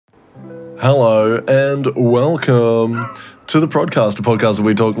Hello and welcome to the podcast, a podcast where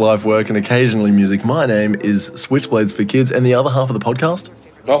we talk life, work, and occasionally music. My name is Switchblades for Kids, and the other half of the podcast.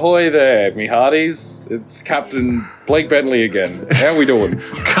 Ahoy there, me hearties. It's Captain Blake Bentley again. How we doing?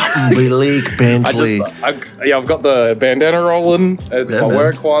 Captain Blake Bentley. I've got the bandana rolling. It's my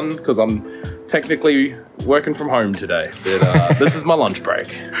work one because I'm technically working from home today. But this is my lunch break.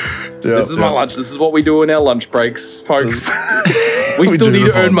 This is my lunch. This is what we do in our lunch breaks, folks. we still need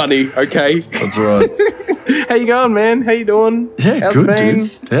to earn money, okay? That's right. How you going, man? How you doing? Yeah, How's good, it been?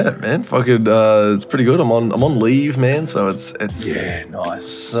 dude. Yeah, man. Fucking, it's pretty good. I'm on leave, man. So it's Yeah, nice.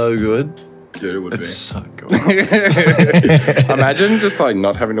 so good. Dude, it would It's so good. Imagine just like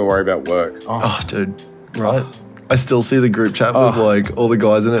not having to worry about work. Oh, dude. Right. I still see the group chat with like all the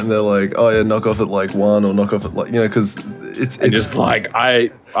guys in it, and they're like, "Oh yeah, knock off at like 1 or knock off at like because it's just like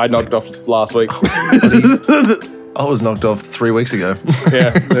I knocked off last week. I was knocked off 3 weeks ago.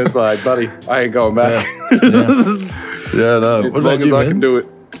 Yeah, it's like, buddy, I ain't going back. Yeah, no. As What long about as you, I man? can do it.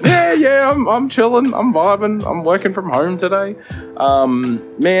 Yeah, I'm chilling. I'm vibing. I'm working from home today.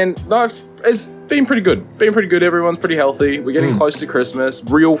 Man, no, it's been pretty good. Everyone's pretty healthy. We're getting close to Christmas.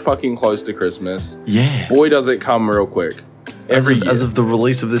 Real fucking close to Christmas. Yeah. Boy, does it come real quick. As Every year. of the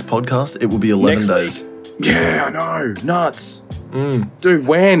release of this podcast, it will be 11 Next days. week. Yeah, I know. Nuts. Dude,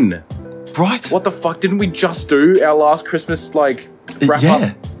 when? Right. What the fuck? Didn't we just do our last Christmas, like, wrap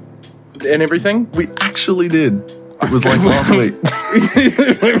up and everything? We actually did. It was like last week.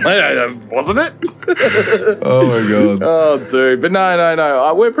 Wasn't it? Oh my god. Oh, dude. But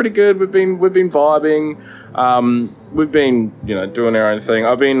no. We're pretty good. We've been vibing. We've been, doing our own thing.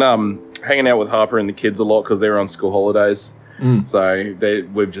 I've been hanging out with Harper and the kids a lot because they're on school holidays. So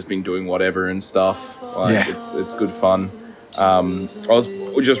we've just been doing whatever and stuff. It's good fun.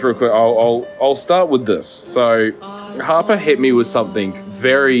 Just real quick, I'll start with this. So Harper hit me with something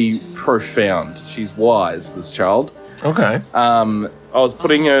very profound. She's wise, this child. Okay. I was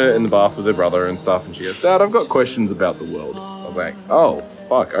putting her in the bath with her brother and stuff, and she goes, "Dad, I've got questions about the world." I was like, "Oh,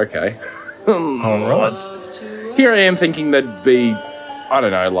 fuck, okay." All right. Here I am thinking there'd be, I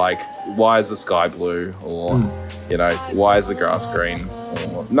don't know, like, why is the sky blue? Or, why is the grass green?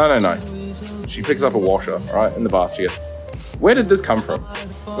 Or, no. She picks up a washer, right, in the bath. She goes, "Where did this come from?"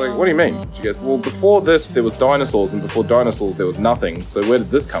 It's like, "What do you mean?" She goes, "Well, before this, there was dinosaurs, and before dinosaurs, there was nothing. So where did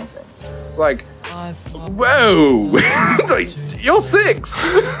this come from?" It's like, whoa, like, you're 6.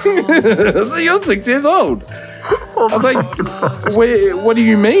 So you're 6 years old. I was like, what do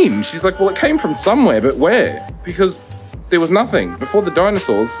you mean? She's like, "Well, it came from somewhere, but where? Because there was nothing before the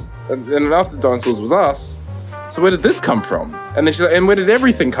dinosaurs, and after the dinosaurs was us. So where did this come from?" And then she's like, "And where did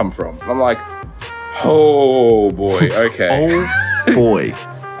everything come from?" And I'm like, oh boy, okay. Oh boy.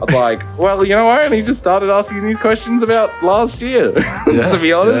 I was like, well, I only just started asking these questions about last year. To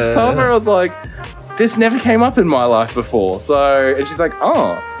be honest, Harper, I was like, this never came up in my life before. So, and she's like,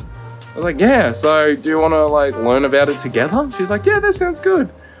 oh. I was like, yeah, so do you want to like learn about it together? She's like, yeah, that sounds good.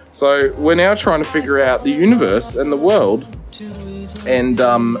 So we're now trying to figure out the universe and the world, and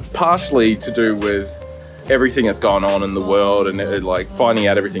partially to do with everything that's going on in the world and like finding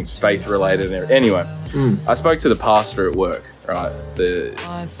out everything's faith related. Anyway, I spoke to the pastor at work, right?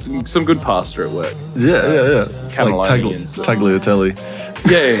 Some good pastor at work. Yeah. Some Like cannelloni and some- tagliatelle.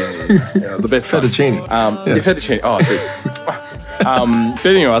 Yeah, the best kind. Fettuccine. The fettuccine. Oh, dude. But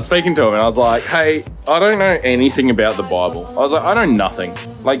anyway, I was speaking to him and I was like, "Hey, I don't know anything about the Bible." I was like, "I know nothing."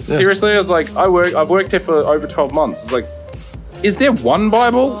 Like, seriously, I was like, I've worked here for over 12 months. I was like, "Is there one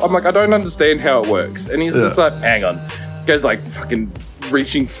Bible?" I'm like, "I don't understand how it works." And he's just like, "Hang on." He goes like fucking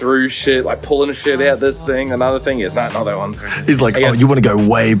reaching through shit, like pulling shit out this thing, another thing. He goes, "No, not that one." He's like, goes, "Oh, you want to go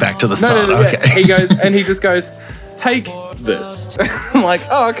way back to the start?" No. Okay. He goes, and he just goes, "Take this." I'm like,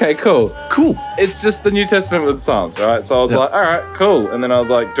 "Oh, okay, cool." It's just the New Testament with the Psalms, right? So I was like, all right, cool. And then I was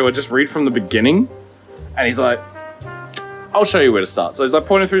like, do I just read from the beginning? And he's like, I'll show you where to start. So he's like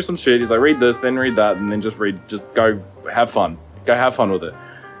pointing through some shit. He's like, read this, then read that, and then just go have fun. Go have fun with it.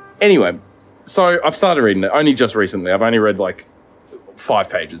 Anyway, so I've started reading it only just recently. I've only read like 5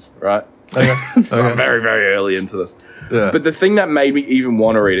 pages, right? Okay. So I'm very, very early into this. Yeah. But the thing that made me even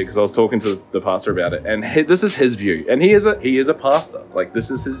want to read it, because I was talking to the pastor about it, and this is his view, and he is a pastor. Like, this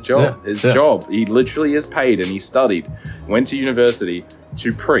is his job. His job. He literally is paid, and he studied, went to university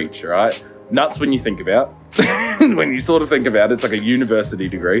to preach. Right? Nuts when you think about. When you sort of think about it, it's like a university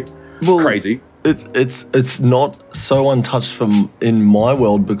degree. Well, crazy. It's not so untouched from in my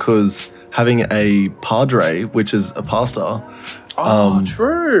world because having a padre, which is a pastor. Oh,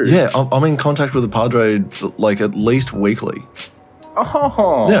 true. Yeah, I'm in contact with a padre like at least weekly.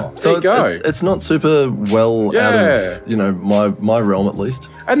 Oh, Yeah, so there you go. it's not super well out of, you know, my realm at least.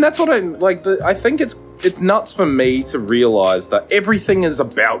 And that's what I like. I think it's nuts for me to realize that everything is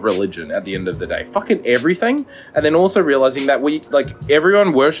about religion at the end of the day. Fucking everything. And then also realizing that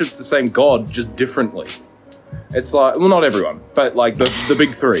everyone worships the same God, just differently. It's like, well, not everyone, but like the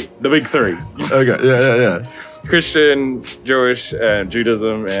big three. The big three. Okay, yeah. Christian, Jewish,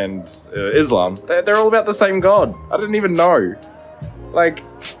 Judaism, and Islam. They're all about the same God. I didn't even know. Like,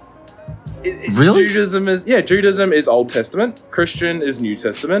 really? Judaism is Old Testament, Christian is New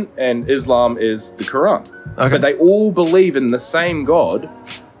Testament, and Islam is the Quran. Okay. But they all believe in the same God.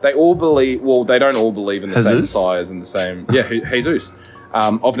 They all believe, well, they don't all believe in the same Messiahs and the same, Jesus,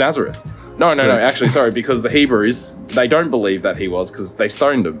 of Nazareth. No, actually, sorry, because the Hebrews, they don't believe that he was, because they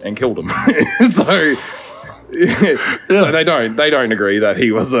stoned him and killed him. So they don't agree that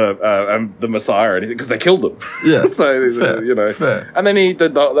he was the Messiah or anything, because they killed him. Yeah. So fair, you know, fair. And then he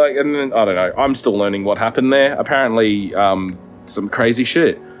did and then I don't know. I'm still learning what happened there. Apparently, some crazy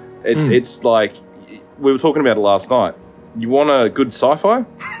shit. It's like we were talking about it last night. You want a good sci-fi?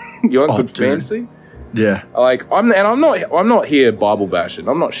 You want good fantasy? Yeah. Like I'm not here Bible bashing.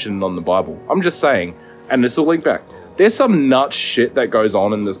 I'm not shitting on the Bible. I'm just saying, and this will link back. There's some nuts shit that goes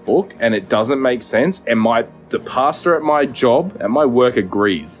on in this book, and it doesn't make sense. And the pastor at my job, at my work,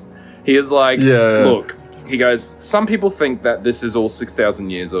 agrees. He is like, look, he goes, some people think that this is all 6,000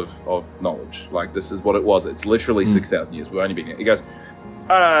 years of knowledge. Like, this is what it was. It's literally 6,000 years. We've only been here. He goes,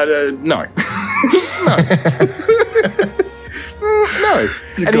 no. No. No.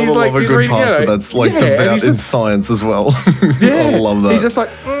 You gotta love a good pastor that's like devout in science as well. I love that. He's just like,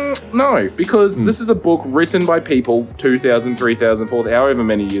 no, because this is a book written by people 2,000, 3,000, 4,000, however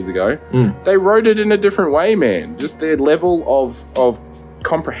many years ago. They wrote it in a different way, man. Just their level of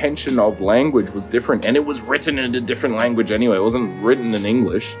comprehension of language was different, and it was written in a different language anyway. It wasn't written in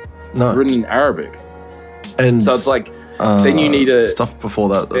English. No. It was written in Arabic. And so it's like, then you need stuff before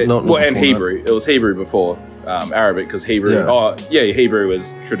that. And Hebrew. It was Hebrew before Arabic, because Hebrew. Yeah. Hebrew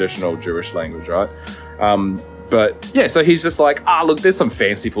is traditional Jewish language, right? But yeah, so he's just like, look, there's some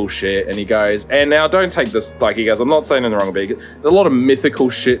fanciful shit, and he goes, and now don't take this like he goes. I'm not saying in the wrong way. There's a lot of mythical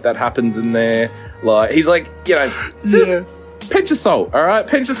shit that happens in there. Like he's like, you know, just pinch of salt, all right,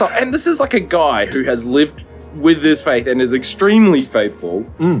 pinch of salt. And this is like a guy who has lived with this faith and is extremely faithful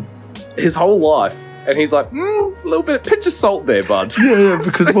his whole life. And he's like, a little bit, pinch of salt there, bud. Yeah,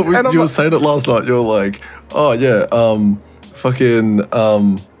 because you were saying it last night. You were like, oh, yeah,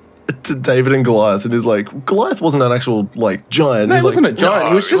 to David and Goliath. And he's like, Goliath wasn't an actual, like, giant. No, he wasn't a giant.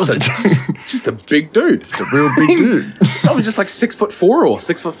 He was just a big dude. Just a real big dude. He's probably just like 6'4" or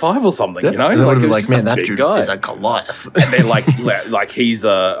 6'5" or something, you know? And like, like man, that dude is a Goliath. And they're like he's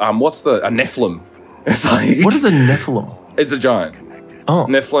a Nephilim. It's like, what is a Nephilim? It's a giant. Oh.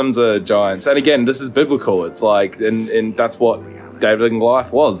 Nephilims are giants. And again, this is biblical. It's like, and that's what David and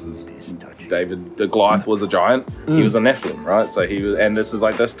Goliath was. Goliath was a giant. He was a Nephilim, right? So he was, and this is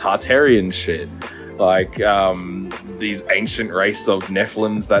like this Tartarian shit. Like, these ancient race of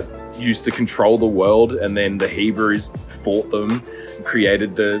Nephilims that used to control the world, and then the Hebrews fought them,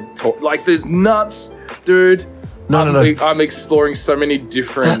 created like, there's nuts, dude. No. I'm exploring so many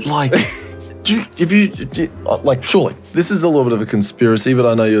different... surely this is a little bit of a conspiracy, but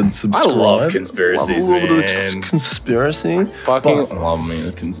I know you'd subscribe. I love conspiracies, man. A little bit of conspiracy. Fucking love me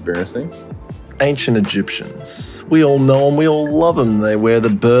a conspiracy. Ancient Egyptians. We all know them. We all love them. They wear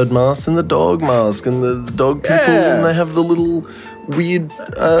the bird mask and the dog mask and the dog people, and they have the little weird...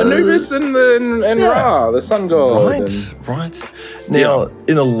 Anubis and Ra, the sun god. Right. Now,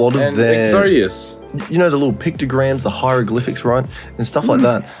 in a lot of their... Exodius. You know, the little pictograms, the hieroglyphics, right? And stuff like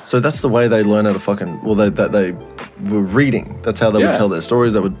that. So that's the way they learn how to fucking... Well, they were reading. That's how they would tell their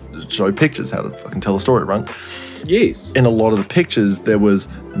stories. They would show pictures how to fucking tell a story, right? Yes. In a lot of the pictures, there was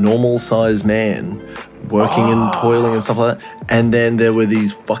normal-sized man working and toiling and stuff like that. And then there were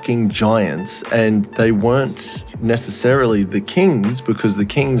these fucking giants, and they weren't necessarily the kings, because the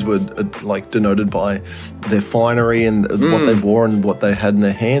kings were like denoted by their finery and what they wore and what they had in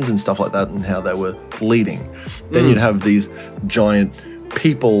their hands and stuff like that, and how they were leading. Then you'd have these giant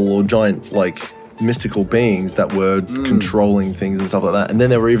people or giant like mystical beings that were controlling things and stuff like that. And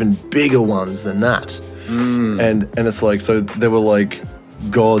then there were even bigger ones than that. And it's like, so there were like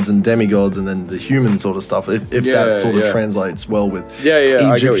gods and demigods, and then the human sort of stuff, if that sort of translates well with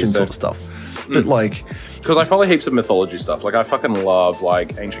Egyptian sort of stuff. But like, because I follow heaps of mythology stuff. Like, I fucking love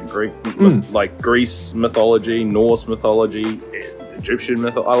like ancient Greek, like Greece mythology, Norse mythology, Egyptian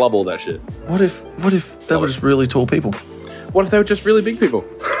mythology. I love all that shit. What if they were just really tall people? What if they were just really big people?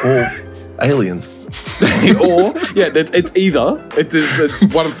 Or aliens. or it's either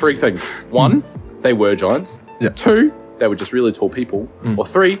it's one of three things. One, they were giants. Yeah. Two, they were just really tall people. Or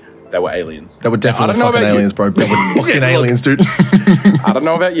three, they were aliens. They were definitely fucking aliens, bro. They were fucking aliens, dude. I don't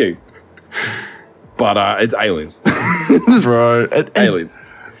know about you, but it's aliens. Bro. Aliens.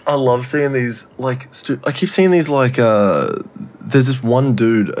 I love seeing these, like, I keep seeing these, like, there's this one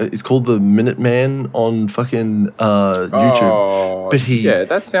dude, he's called the Minuteman on fucking YouTube. Oh, but yeah,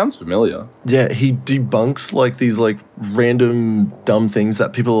 that sounds familiar. Yeah, he debunks, like, these, like, random dumb things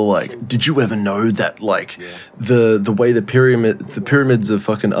that people are like, did you ever know that, like, the way the pyramids of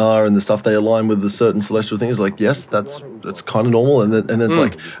fucking are and the stuff they align with the certain celestial things? Like, yes, that's kind of normal. And then it's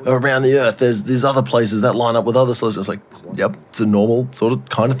like, around the earth, there's these other places that line up with other celestials. It's like, yep, it's a normal sort of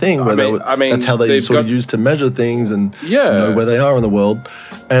kind of thing. Where that's how they sort of use to measure things and know where they are in the world.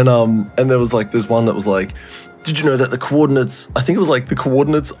 And there was, like, this one that was like, did you know that the coordinates, I think it was, like, the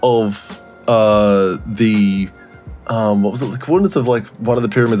coordinates of what was it? The coordinates of, like, one of the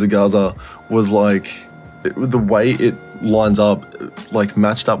pyramids of Gaza was, like, the way it lines up, like,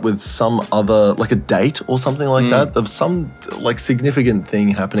 matched up with some other, like, a date or something like that of some, like, significant thing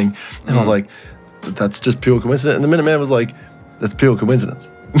happening. And I was like, that's just pure coincidence. And the Minuteman was like, that's pure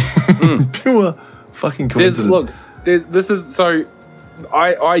coincidence. Pure fucking coincidence.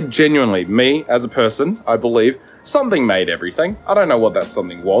 I genuinely, me as a person, I believe something made everything. I don't know what that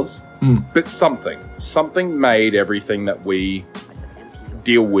something was, but something made everything that we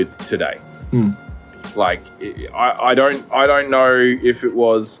deal with today. Like, I don't know if it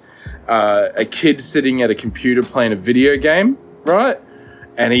was a kid sitting at a computer playing a video game, right?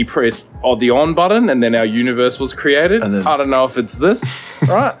 And he pressed the on button, and then our universe was created. I don't know if it's this,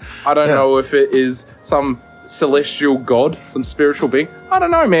 right? I don't know if it is some celestial god, some spiritual being. I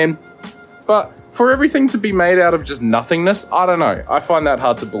don't know, man. But for everything to be made out of just nothingness, I don't know. I find that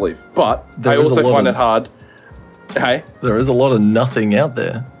hard to believe. But I also find it hard. Hey? There is a lot of nothing out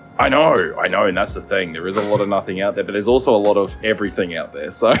there. I know, and that's the thing. There is a lot of nothing out there, but there's also a lot of everything out there.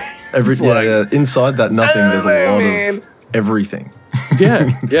 So inside that nothing, there's a lot of everything.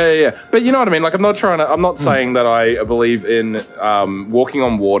 Yeah. But you know what I mean? Like, I'm not saying that I believe in walking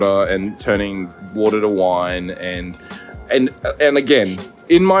on water and turning water to wine and again,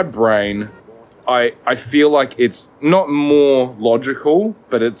 in my brain, I feel like it's not more logical,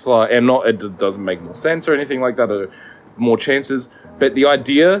 but it's like, and not, it doesn't make more sense or anything like that, or more chances. But the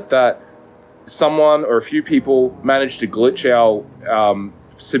idea that someone or a few people managed to glitch our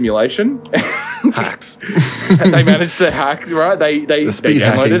simulation. Hacks. They managed to hack, right? They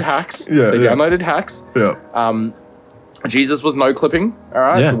downloaded hacks. They downloaded hacks. Yeah. Jesus was no clipping, all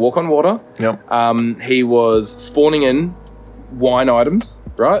right, to walk on water. Yep. He was spawning in wine items,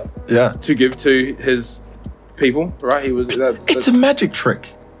 right? Yeah. To give to his people, right? He was. It's a magic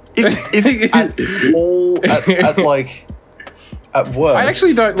trick. If at worst, I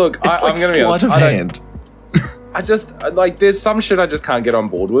actually don't look. It's like I'm gonna sleight of hand. I just like, there's some shit I just can't get on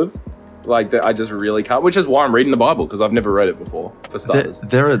board with, like that I just really can't. Which is why I'm reading the Bible, because I've never read it before. For starters,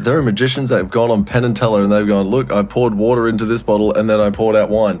 there are magicians that have gone on Penn and Teller and they've gone, look, I poured water into this bottle and then I poured out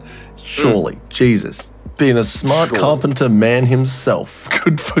wine. Surely, Jesus, being a smart carpenter man himself,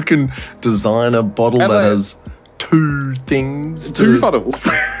 could fucking design a bottle that has two things. Two funnels.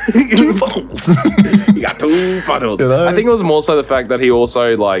 Two funnels. You got two funnels. You know? I think it was more so the fact that he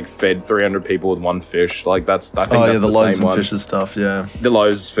also, like, fed 300 people with one fish. Like, I think that's the loaves same and fishes stuff, yeah. The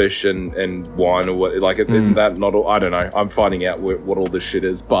loaves, fish, and wine, or what, like, isn't that not all? I don't know. I'm finding out what all this shit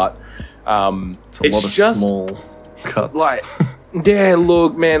is, but it's a lot of just small cuts. Like, yeah,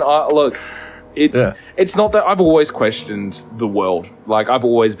 look, man, it's not that I've always questioned the world. Like, I've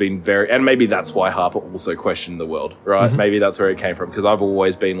always been and maybe that's why Harper also questioned the world, right? Mm-hmm. Maybe that's where it came from, because I've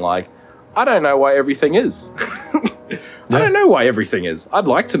always been like, I don't know why everything is. I don't know why everything is. I'd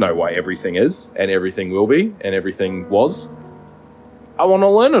like to know why everything is, and everything will be, and everything was. I want to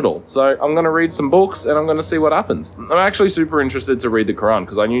learn it all. So I'm going to read some books, and I'm going to see what happens. I'm actually super interested to read the Quran,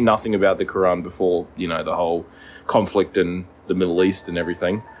 because I knew nothing about the Quran before, the whole conflict in the Middle East and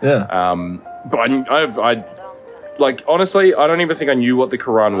everything. Yeah. But I honestly, I don't even think I knew what the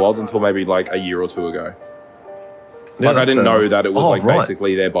Quran was until maybe like a year or two ago. Like, I didn't know that it was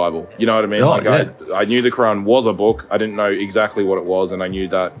basically their Bible. You know what I mean? I knew the Quran was a book. I didn't know exactly what it was, and I knew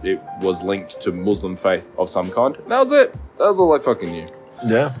that it was linked to Muslim faith of some kind. That was it. That was all I fucking knew.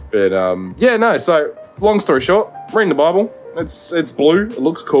 Yeah. But so long story short, reading the Bible. It's blue. It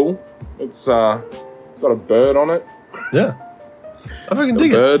looks cool. It's got a bird on it. Yeah. I fucking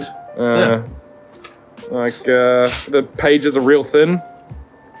dig it. Like, the pages are real thin.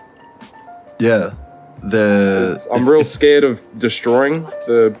 Yeah. I'm real scared of destroying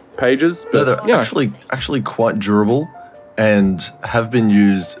the pages. But, they're actually quite durable and have been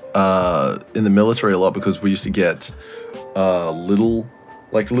used in the military a lot because we used to get little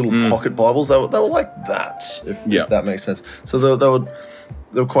pocket Bibles. They were like that, if that makes sense. So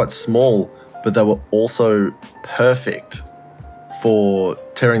they were quite small, but they were also perfect for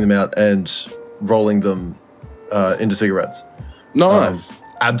tearing them out and rolling them into cigarettes. Nice.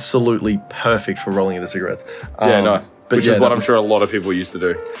 Absolutely perfect for rolling into cigarettes. Nice. Which is what I'm sure a lot of people used to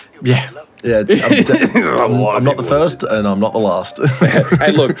do. Yeah. I'm not the first and I'm not the last.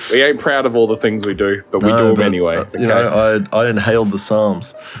 Hey, look, we ain't proud of all the things we do, but we do them anyway. Okay? I inhaled the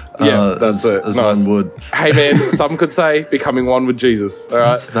Psalms. That's it. As one would. Hey, man, some could say becoming one with Jesus. All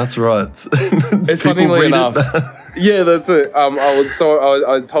right, that's right. It's funnily enough. Yeah, that's it.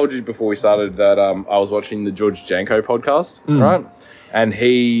 I told you before we started that I was watching the George Janko podcast, right? And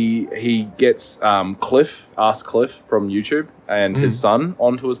he gets Cliff from YouTube and his son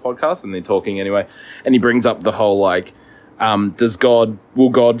onto his podcast, and they're talking anyway. And he brings up the whole will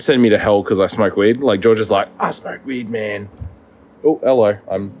God send me to hell because I smoke weed? Like George is like, I smoke weed, man. Oh, hello,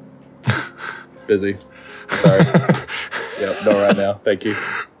 I'm busy. Sorry. Not right now. Thank you.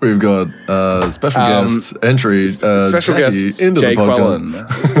 We've got special guest entry. Special guest into Jake the podcast. Wellen.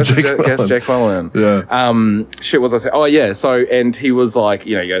 Special guest Jake Wellen. Yeah. Shit, what was I saying? Oh yeah. So and he was like,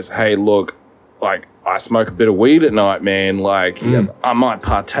 he goes, hey, look, like I smoke a bit of weed at night, man. Like he goes, I might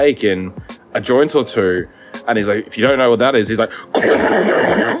partake in a joint or two. And he's like, if you don't know what that is, he's like,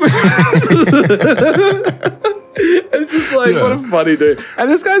 it's just like, what a funny dude. And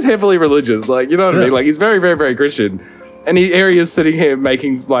this guy's heavily religious, like, you know what I mean? Like he's very, very, very Christian. And here he is sitting here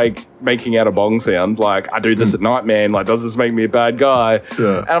making out a bong sound. Like, I do this at night, man. Like, does this make me a bad guy?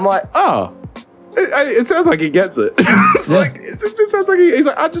 Yeah. And I'm like, oh, it sounds like he gets it. It just sounds like he's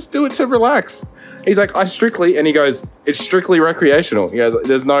like, I just do it to relax. He's like, he goes, it's strictly recreational. He goes,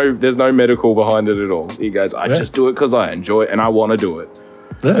 there's no medical behind it at all. He goes, I just do it because I enjoy it and I want to do it.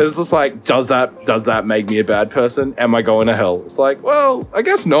 Yeah. It's just like, does that make me a bad person? Am I going to hell? It's like, well, I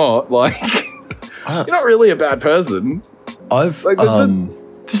guess not. Like, you're not really a bad person. I've you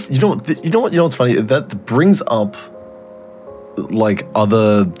know what's funny? That brings up like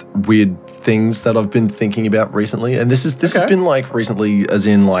other weird things that I've been thinking about recently, and this has been like recently, as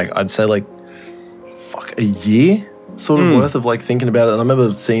in like I'd say like a year sort of worth of like thinking about it. And I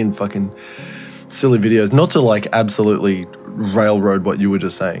remember seeing fucking silly videos, not to like absolutely railroad what you were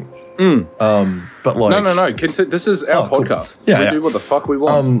just saying. But like no. This is our podcast. Cool. Yeah, we do what the fuck we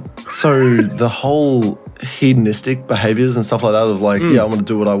want. So the whole hedonistic behaviors and stuff like that of like, I want to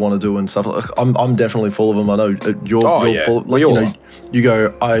do what I want to do and stuff like. I'm definitely full of them. I know you're full. Like you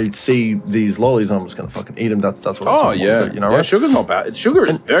go. I see these lollies and I'm just gonna fucking eat them. That's what. I do, right? Sugar's not bad. Sugar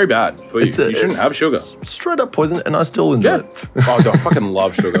is very bad for you. You shouldn't have sugar. Straight up poison, and I still enjoy it. Oh, I fucking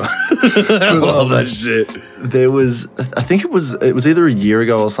love sugar. I love that shit. There was, I think it was either a year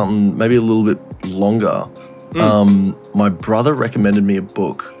ago or something, maybe a little bit longer. My brother recommended me a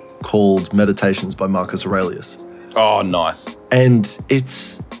book called Meditations by Marcus Aurelius. Oh, nice. And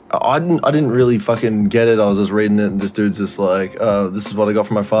I didn't really fucking get it. I was just reading it, and this dude's just like, this is what I got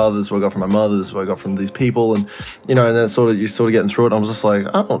from my father, this is what I got from my mother, this is what I got from these people, and and then you're sort of getting through it. And I was just like,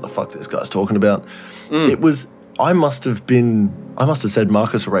 I don't know what the fuck this guy's talking about. I must have said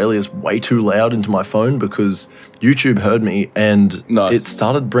Marcus Aurelius way too loud into my phone because YouTube heard me, and it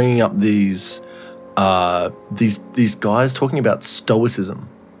started bringing up these guys talking about stoicism.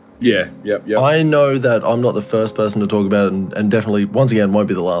 Yeah. I know that I'm not the first person to talk about it, and definitely, once again, won't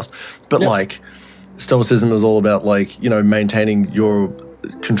be the last. But like, stoicism is all about like, maintaining your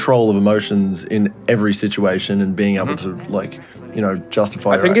control of emotions in every situation and being able to like,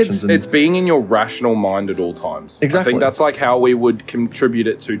 justify your actions. I think it's being in your rational mind at all times. Exactly. I think that's like how we would contribute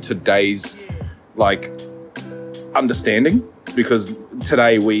it to today's like understanding, because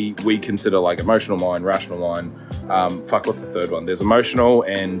today we consider like emotional mind, rational mind. What's the third one? There's emotional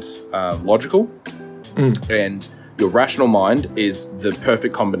and logical. And your rational mind is the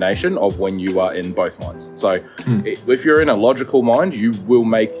perfect combination of when you are in both minds. So if you're in a logical mind, you will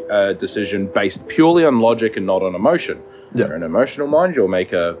make a decision based purely on logic and not on emotion. If you're in an emotional mind, you'll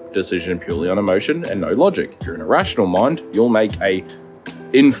make a decision purely on emotion and no logic. If you're in a rational mind, you'll make a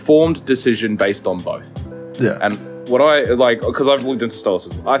informed decision based on both. Yeah. And what I like, because I've looked into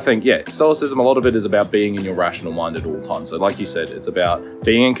Stoicism, I think, Stoicism, a lot of it is about being in your rational mind at all times. So like you said, it's about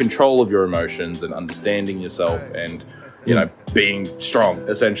being in control of your emotions and understanding yourself and, being strong,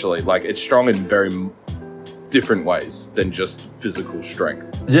 essentially. Like, it's strong in very different ways than just physical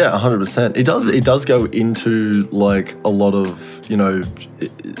strength. Yeah, 100%. It does go into like a lot of, you know,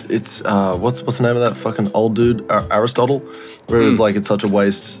 it's what's the name of that fucking old dude, Aristotle, where it's like it's such a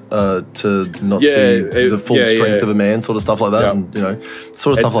waste to not see the full strength of a man, sort of stuff like that, and you know,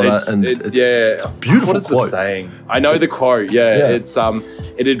 sort of stuff like that. And it's a beautiful what is quote. The saying? I know the quote. Yeah, it's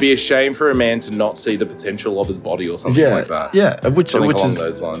it'd be a shame for a man to not see the potential of his body or something like that. Yeah, which is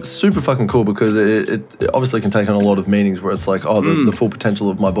those lines. Super fucking cool, because it obviously can take on a lot of meanings, where it's like, oh, the full potential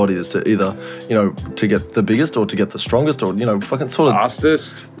of my body is to either, you know, to get the biggest or to get the strongest, or, you know, fucking sort of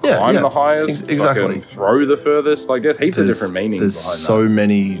fastest, climb the highest, exactly, throw the furthest. Like there's heaps of different meanings. There's so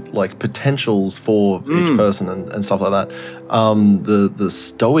many like potentials for each person and stuff like that. The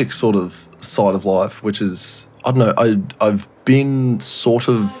stoic sort of side of life, which is, I don't know, I've been sort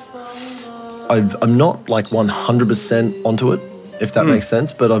of, I'm not like 100% onto it, if that makes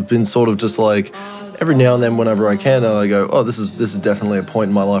sense, but I've been sort of just like every now and then, whenever I can, and I go, oh, this is definitely a point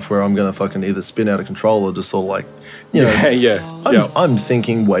in my life where I'm gonna fucking either spin out of control or just sort of like, you know, I'm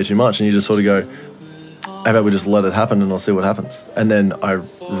thinking way too much, and you just sort of go, how about we just let it happen and I'll see what happens, and then I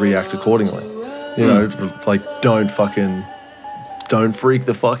react accordingly. You know, like don't freak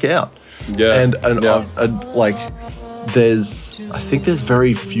the fuck out. Yeah, and like I think there's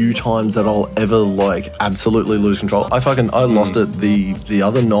very few times that I'll ever like absolutely lose control. I lost it the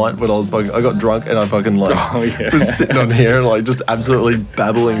other night when I got drunk and I fucking like was sitting on here and like just absolutely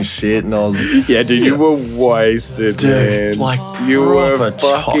babbling shit, and I was you were wasted, dude, man. Like you were man.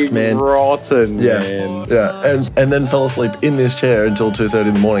 fucking rotten, man. Yeah, and then fell asleep in this chair until 2:30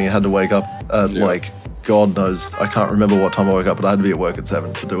 in the morning and had to wake up at like, God knows, I can't remember what time I woke up, but I had to be at work at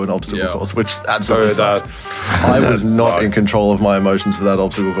 7 to do an obstacle course, which absolutely sucked. I was not in control of my emotions for that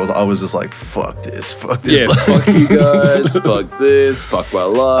obstacle course. I was just like, fuck this. Yeah, fuck you guys, fuck this, fuck my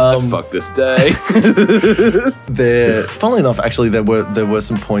life, fuck this day. Funnily enough, actually, there were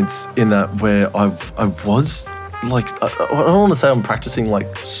some points in that where I was like, I don't want to say I'm practicing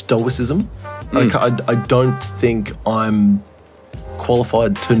like stoicism. Like, I don't think I'm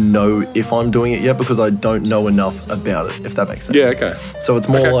qualified to know if I'm doing it yet, because I don't know enough about it, if that makes sense. Yeah, okay. So it's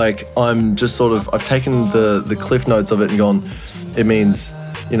more like I'm just sort of, I've taken the cliff notes of it and gone, it means,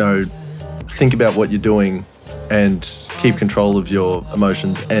 you know, think about what you're doing and keep control of your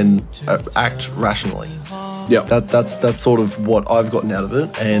emotions and act rationally. Yeah, that's sort of what I've gotten out of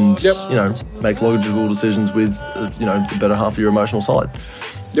it, and you know, make logical decisions with you know, the better half of your emotional side.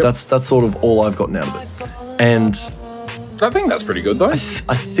 That's sort of all I've gotten out of it, and I think that's pretty good, though. I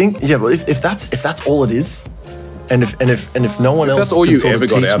think, well, if that's all it is, and if no one else that's all you ever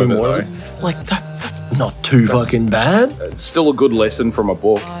got out of it, though, like that's not too fucking bad. It's still a good lesson from a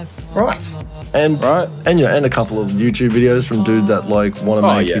book, right? And you know, and a couple of YouTube videos from dudes that like want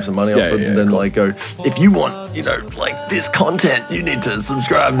to make heaps of money off it, and then like go, if you want, you know, like this content, you need to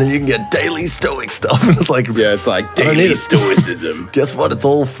subscribe, and then you can get daily stoic stuff. And it's like, it's like daily stoicism. Guess what? It's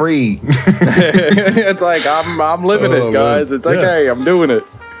all free. It's like I'm living it, guys. Man. It's okay. I'm doing it.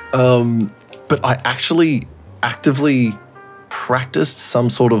 But I actually actively practiced some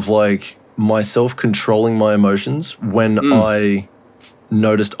sort of like myself controlling my emotions when I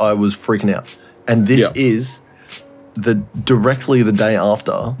noticed I was freaking out. And this is directly the day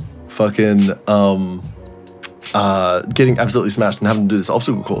after fucking getting absolutely smashed and having to do this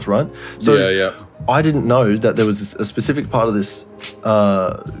obstacle course, right? So I didn't know that there was a specific part of this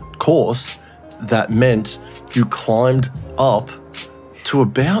course that meant you climbed up to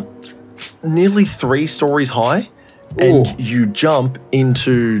about nearly 3 stories high, and you jump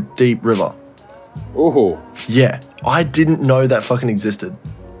into deep river. Ooh. Yeah, I didn't know that fucking existed.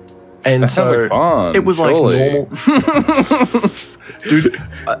 And that sounds like fun. It was surely. Like normal. Dude,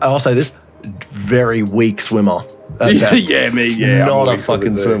 I'll say this, very weak swimmer. At best. Not a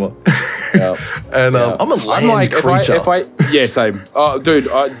fucking swimmer. And I'm a land creature. Same. Dude,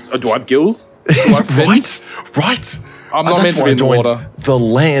 do I have gills? Do I have right. I'm not meant to be in the water. The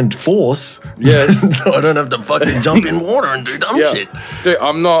land force. Yes. I don't have to fucking jump in water and do dumb shit. Dude,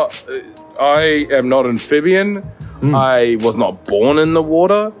 I am not amphibian. I was not born in the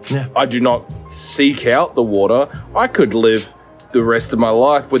water. Yeah. I do not seek out the water. I could live the rest of my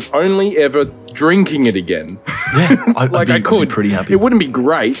life with only ever drinking it again. Yeah, I could. I'd be pretty happy. It wouldn't be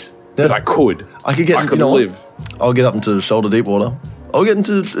great, but I could. I could live. I'll get up into shoulder deep water. I'll get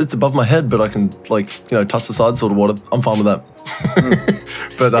into, it's above my head, but I can like, you know, touch the side sort of water. I'm fine with that.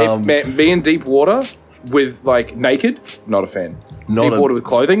 But man, being deep water with like naked, not a fan. Deep water with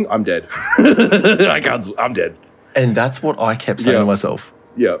clothing, I'm dead. I'm dead. And that's what I kept saying to myself.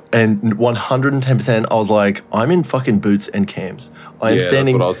 Yeah. And 110%, I was like, I'm in fucking boots and cams. I am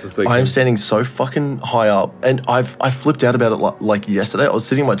standing. That's what I was just thinking. I am standing so fucking high up, and I flipped out about it like yesterday. I was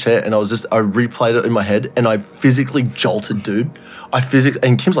sitting in my chair, and I replayed it in my head, and I physically jolted, dude.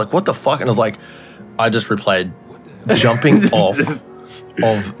 And Kim's like, "What the fuck?" And I was like, I just replayed jumping off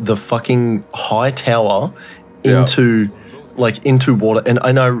of the fucking high tower into water. And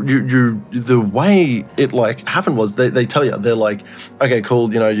I know you the way it like happened was they tell you, they're like, okay,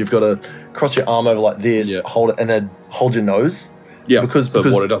 cool, you've got to cross your arm over like this, hold it, and then hold your nose. Yeah, because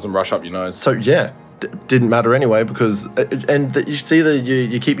water doesn't rush up your nose. So didn't matter anyway, because you see that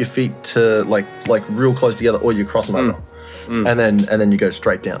you keep your feet to like real close together, or you cross them over. And then you go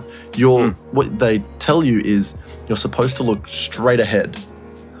straight down. What they tell you is you're supposed to look straight ahead.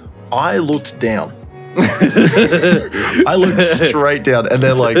 I looked down. I looked straight down, and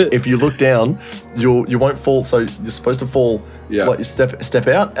they're like, if you look down, you won't fall. So you're supposed to fall, like you step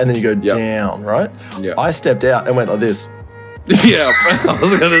out, and then you go down, right? Yeah. I stepped out and went like this. Yeah, I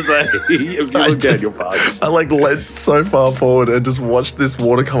was gonna say, if you look down, you're fucked. I like leant so far forward and just watched this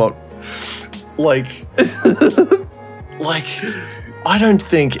water come up. Like, I don't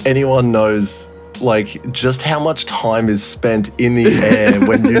think anyone knows just how much time is spent in the air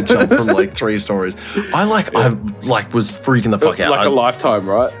when you jump from 3 stories. I was freaking the fuck out. Like a lifetime,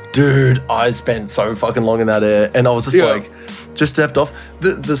 right? Dude, I spent so fucking long in that air, and I was just just stepped off.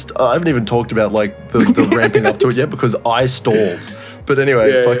 I haven't even talked about the ramping up to it yet, because I stalled. But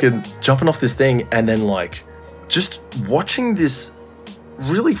anyway, fucking jumping off this thing, and then just watching this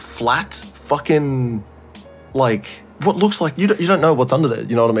really flat fucking what looks like you don't know what's under there.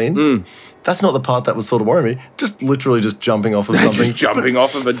 You know what I mean? That's not the part that was sort of worrying me. Just literally just jumping off of something. Just jumping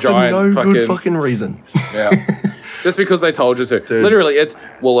off of a giant for no good fucking reason. Yeah. Just because they told you to. Dude. Literally, if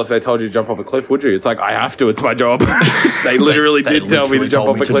they told you to jump off a cliff, would you? It's like, I have to. It's my job. They literally did tell me to jump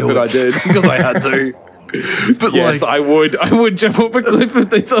off a cliff, and I did because I had to. But yes, I would jump off a cliff if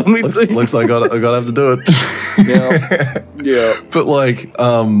they told me to. Looks like I gotta have to do it. Yeah. But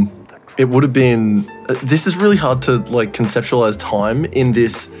it would have been. This is really hard to conceptualize time in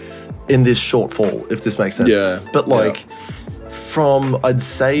this shortfall, if this makes sense. Yeah. But from, I'd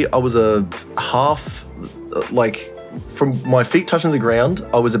say I was a half, from my feet touching the ground,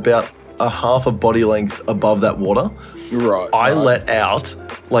 I was about a half a body length above that water. Right. I let out,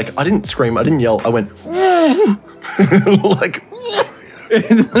 I didn't scream, I didn't yell, I went,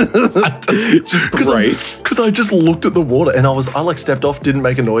 just brace. Because I just looked at the water, and I stepped off, didn't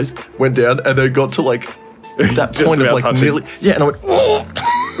make a noise, went down, and then got to that point of nearly, and I went, oh.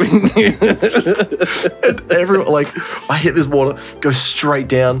 And everyone, I hit this water, go straight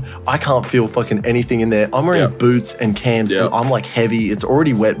down. I can't feel fucking anything in there. I'm wearing boots and cams, and I'm heavy. It's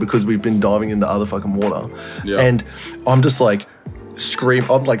already wet because we've been diving into other fucking water. And I'm just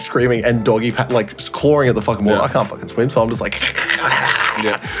screaming and doggy clawing at the fucking water. I can't fucking swim, so I'm just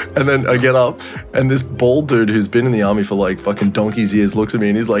and then I get up, and this bald dude who's been in the army for fucking donkey's years looks at me,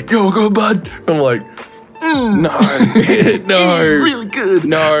 and he's like, "Yo, good bud." I'm like, no, really good.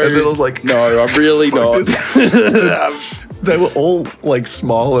 No. And then I was like, no, I'm really not. They were all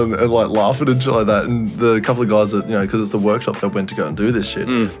smiling and laughing and shit like that. And the couple of guys that, because it's the workshop that went to go and do this shit.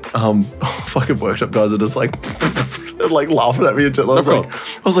 Fucking workshop guys are just laughing at me and shit. I was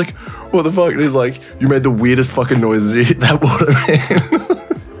like, what the fuck? And he's like, you made the weirdest fucking noises you hit that water, man.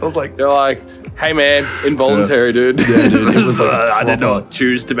 I was like, you're like, hey man, involuntary, dude. Yeah, dude. It was I did not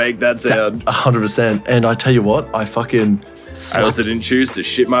choose to make that sound. 100%. And I tell you what, I fucking I also didn't choose to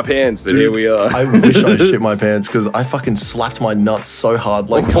shit my pants, but here we are. I wish I shit my pants, because I fucking slapped my nuts so hard,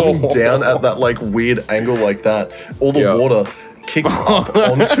 coming down at that weird angle like that. All the water kicked up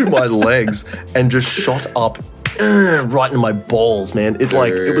onto my legs and just shot up right into my balls, man. It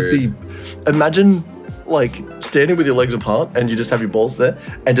was imagine standing with your legs apart and you just have your balls there,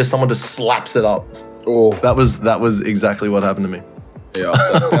 and just someone just slaps it up. Oh, that was exactly what happened to me. Yeah,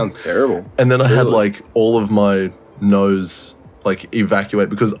 that sounds terrible. And then I had all of my nose evacuate,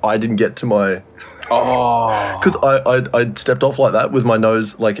 because I didn't get to my because I stepped off like that with my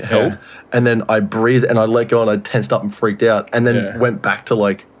nose held, and then I breathed and I let go and I tensed up and freaked out, and then went back to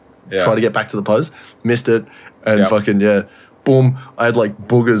try to get back to the pose, missed it, and fucking boom, I had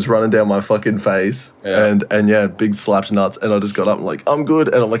boogers running down my fucking face, and big slaps nuts, and I just got up and I'm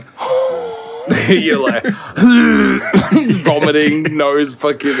good, and I'm like you're vomiting, nose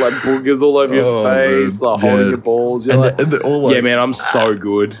fucking boogers all over your face, holding your balls. You're and they're all yeah, man, I'm so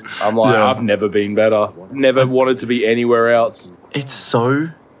good. I'm I've never been better. Never wanted to be anywhere else. It's so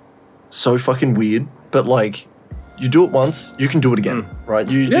fucking weird, but you do it once, you can do it again, right?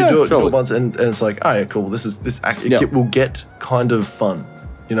 You do it once, and it's oh yeah, cool. It will get kind of fun.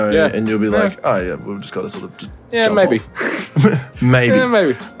 you know, Yeah. and you'll be like, oh yeah, we've just got to sort of just jump maybe. off. Maybe. Yeah,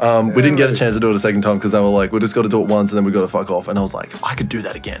 maybe. We didn't get a chance to do it a second time because they were like, we just got to do it once and then we got to fuck off. And I was like, I could do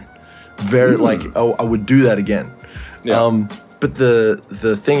that again. I would do that again. Yeah. But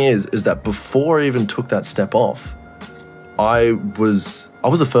the thing is that before I even took that step off, I was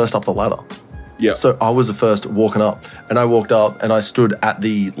the first up the ladder. Yeah. So I was the first walking up, and I walked up and I stood at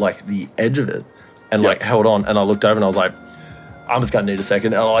the edge of it, and held on, and I looked over and I was like, I'm just gonna need a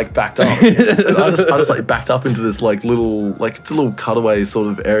second, and I backed up. I just backed up into this little it's a little cutaway sort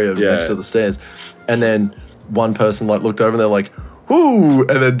of area next to the stairs, and then one person looked over and they're like, whoo,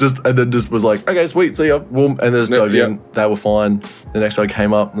 and then just was like, okay, sweet, see ya, boom, and then just dove in. They were fine. The next guy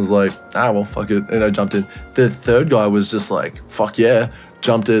came up and was like, well, fuck it, and I jumped in. The third guy was just like, fuck yeah,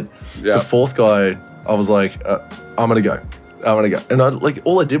 jumped it. The fourth guy, I was like, I'm gonna go, and I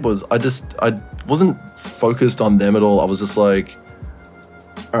all I did was I wasn't focused on them at all. I was just like,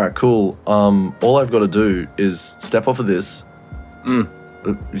 all right, cool. All I've got to do is step off of this,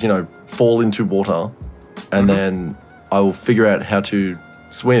 fall into water, and then I will figure out how to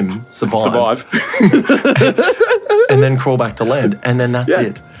swim, survive. And then crawl back to land, and then that's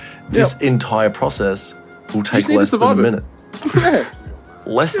it. This entire process will take less than a minute.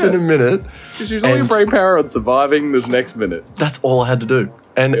 Less than a minute. Just use all your brain power on surviving this next minute. That's all I had to do.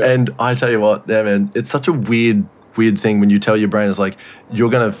 And I tell you what, man, it's such a weird thing when you tell your brain, it's like, you're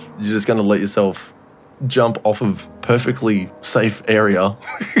just gonna let yourself jump off of perfectly safe area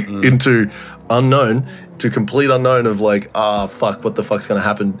into unknown, to complete unknown of fuck, what the fuck's gonna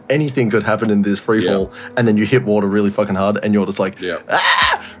happen? Anything could happen in this free fall, and then you hit water really fucking hard, and you're just like,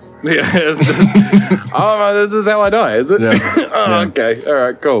 ah! Yeah, it's just, this is how I die, is it? Yeah. Okay, all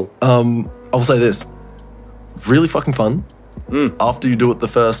right, cool. I'll say this, really fucking fun after you do it the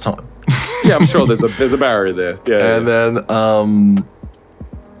first time. Yeah, I'm sure there's a barrier there. Yeah, and then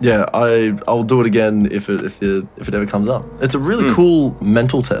I'll do it again if it ever comes up. It's a really cool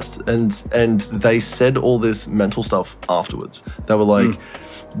mental test, and they said all this mental stuff afterwards. They were like,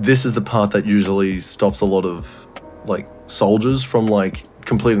 this is the part that usually stops a lot of soldiers from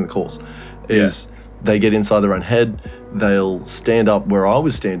completing the course. They get inside their own head, they'll stand up where I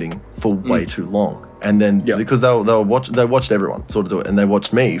was standing for way too long. And then, because they watched everyone sort of do it, and they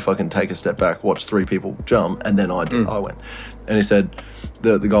watched me fucking take a step back, watch 3 people jump, and then I went. And he said,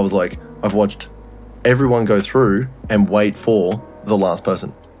 the guy was like, I've watched everyone go through and wait for the last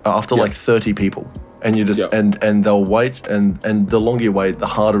person after 30 people. And you just, and they'll wait, and the longer you wait, the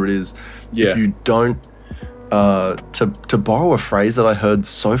harder it is. If you don't, to borrow a phrase that I heard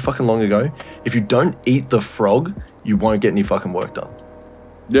so fucking long ago, if you don't eat the frog, you won't get any fucking work done.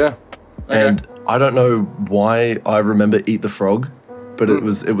 Yeah. Okay. And I don't know why I remember eat the frog, but it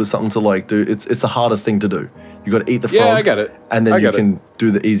was something to do. It's the hardest thing to do. You got to eat the frog. Yeah, I get it. And then you can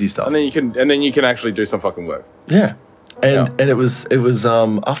do the easy stuff. And then you can actually do some fucking work. Yeah. And it was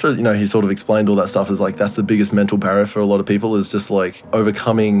after he sort of explained all that stuff, is that's the biggest mental barrier for a lot of people, is just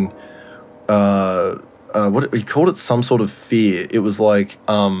overcoming what he called it, some sort of fear. It was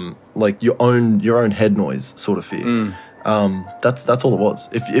your own head noise sort of fear. That's all it was.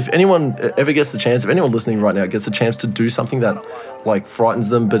 If anyone ever gets the chance, if anyone listening right now gets the chance to do something that frightens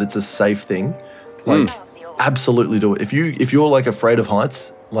them, but it's a safe thing, absolutely do it. If you're afraid of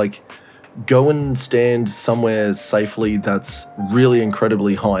heights, go and stand somewhere safely that's really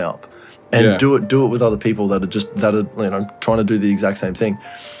incredibly high up, and do it with other people that are trying to do the exact same thing.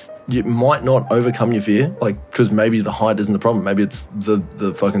 You might not overcome your fear, because maybe the height isn't the problem. Maybe it's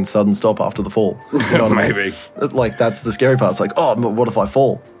the fucking sudden stop after the fall. You know what I mean? That's the scary part. It's but what if I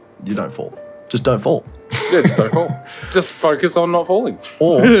fall? You don't fall. Just don't fall. Yeah, just don't fall. Just focus on not falling.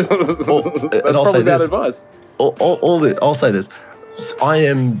 Or That's and I'll say bad this. advice. I'll say this. I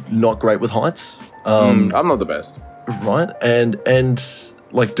am not great with heights. I'm not the best. Right? And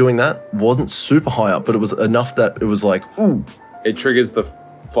doing that wasn't super high up, but it was enough that it was ooh. It triggers the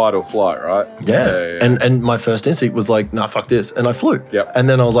fight or flight, right? Yeah. And my first instinct was nah, fuck this. And I flew. Yep. And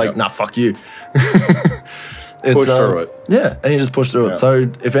then I was nah, fuck you. Push through it. Yeah, and you just push through it. So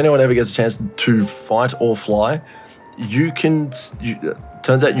if anyone ever gets a chance to fight or fly,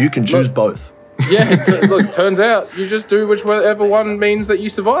 turns out you can choose both. Yeah, turns out you just do whichever one means that you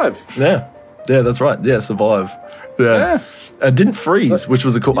survive. Yeah, that's right. Yeah, survive. Yeah. I didn't freeze, which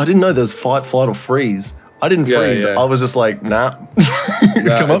was I didn't know there was fight, flight, or freeze. I didn't freeze. Yeah. I was just nah. Nah,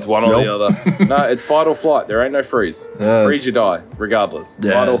 it's one or the other. No, it's fight or flight. There ain't no freeze. Freeze, you die, regardless.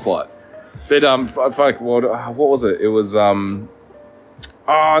 Yeah. Fight or flight. But what was it? It was no.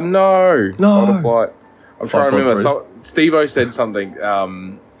 Fight or flight. I'm trying to remember. Steve-O said something.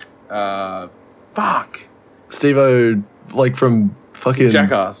 Fuck. Steve-O, Fucking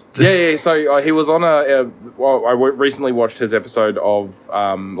Jackass. Yeah. So he was on recently watched his episode of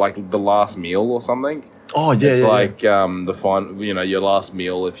like The Last Meal or something. Oh yeah, it's the fun, your last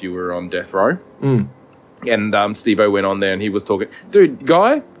meal if you were on death row. And Steve-O went on there and he was talking. Dude,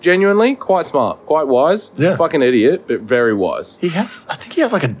 guy, genuinely quite smart, quite wise. Yeah. Fucking idiot, but very wise. I think he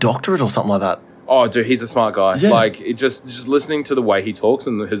has like a doctorate or something like that. Oh, dude, he's a smart guy. Yeah. Like, just listening to the way he talks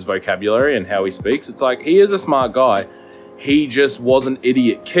and his vocabulary and how he speaks, it's like, he is a smart guy. He just was an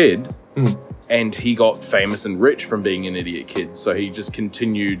idiot kid, and he got famous and rich from being an idiot kid. So he just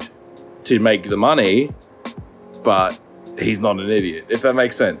continued to make the money, but he's not an idiot, if that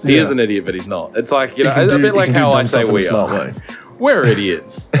makes sense. He is an idiot, but he's not. It's like, a bit like how I say we are. We're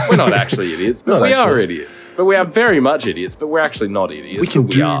idiots. We're not actually idiots, but we are idiots. But we are very much idiots, but we're actually not idiots. We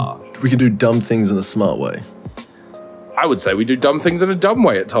can do dumb things in a smart way. I would say we do dumb things in a dumb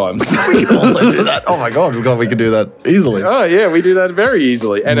way at times. We can also do that. Oh my God, we can do that easily. Oh yeah, we do that very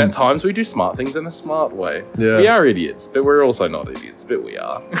easily. And at times we do smart things in a smart way. Yeah. We are idiots, but we're also not idiots, but we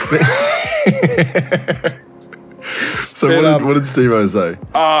are. So but, what did Steve-O say?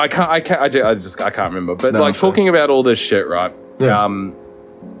 Oh, I can't remember. But talking about all this shit, right? Yeah.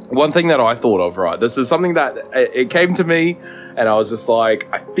 One thing that I thought of, right? This is something that it came to me, and I was just like,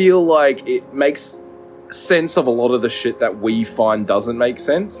 I feel like it makes sense of a lot of the shit that we find doesn't make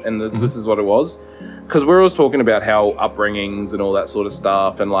sense, and this is what it was. Because we're always talking about how upbringings and all that sort of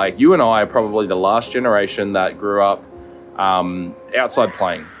stuff, and like you and I are probably the last generation that grew up outside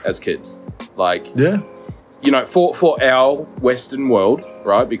playing as kids. Like, for our Western world,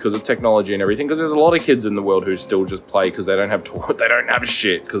 right? Because of technology and everything. Because there's a lot of kids in the world who still just play because they don't have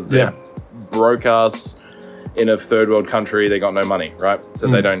shit because they're broke ass in a third world country. They got no money, right? So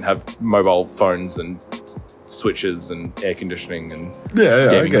they don't have mobile phones and switches and air conditioning and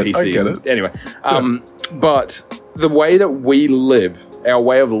gaming PCs. Anyway, but the way that we live, our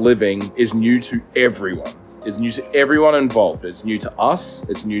way of living, is new to everyone. Is new to everyone involved. It's new to us.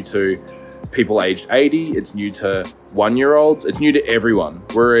 It's new to people aged 80, it's new to 1-year-olds, it's new to everyone.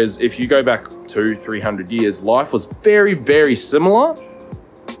 Whereas if you go back 200-300 years, life was very, very similar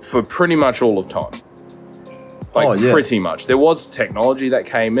for pretty much all of time. Pretty much. There was technology that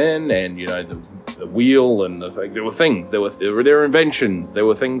came in, and the wheel, and there were things, there were inventions, there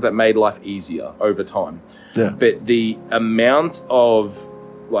were things that made life easier over time. Yeah. But the amount of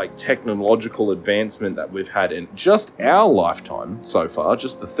technological advancement that we've had in just our lifetime so far,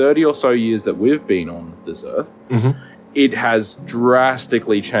 just the 30 or so years that we've been on this earth, it has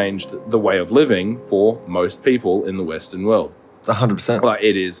drastically changed the way of living for most people in the Western world. 100%.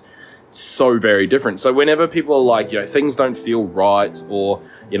 It is so very different. So whenever people are like, things don't feel right, or,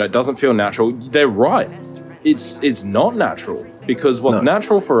 it doesn't feel natural, they're right. It's not natural, because what's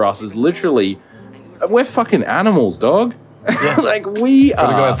natural for us is literally, we're fucking animals, dog. Yeah. We gotta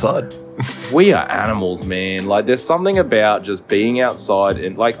are go outside. We are animals, man. There's something about just being outside,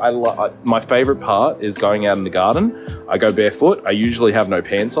 and my favorite part is going out in the garden. I go barefoot. I usually have no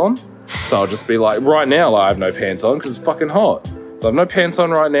pants on, so I'll just be like, right now I have no pants on because it's fucking hot. So I have no pants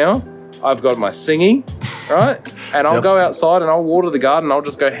on right now. I've got my singy, right? And I'll go outside and I'll water the garden. I'll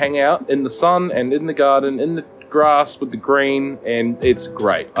just go hang out in the sun and in the garden, in the grass with the green, and it's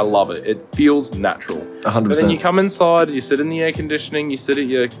great. I love it. It feels natural. 100%. But then you come inside, you sit in the air conditioning, you sit at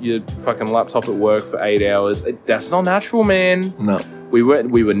your fucking laptop at work for 8 hours. That's not natural, man. No. We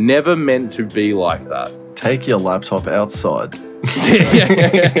were never meant to be like that. Take your laptop outside. Go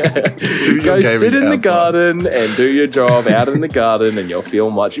sit in the garden and do your job out in the garden, and you'll feel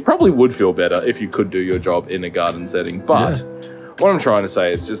you probably would feel better if you could do your job in a garden setting. But what I'm trying to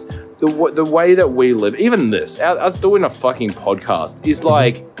say is just the way that we live, even this, us doing a fucking podcast is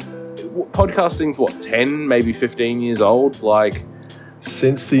podcasting's 10, maybe 15 years old.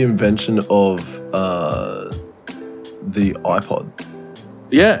 Since the invention of the iPod.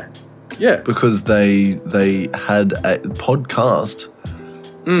 Yeah. Because they had a podcast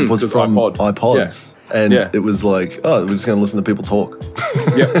was from iPods. Yeah. And it was we're just going to listen to people talk.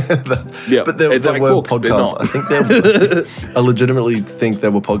 Yeah. But there were books, podcasts. I think I legitimately think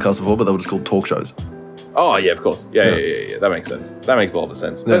there were podcasts before, but they were just called talk shows. Oh, yeah, of course. Yeah. That makes sense. That makes a lot of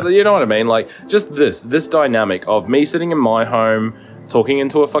sense. Yeah. But you know what I mean? Just this dynamic of me sitting in my home, talking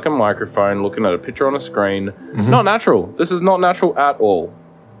into a fucking microphone, looking at a picture on a screen. Not natural. This is not natural at all.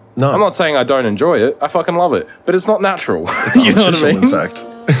 No. I'm not saying I don't enjoy it. I fucking love it. But it's not natural. You know what I mean? In fact.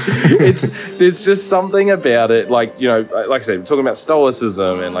 There's just something about it. Like I said, we're talking about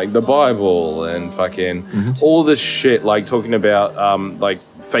stoicism and the Bible and fucking all this shit, talking about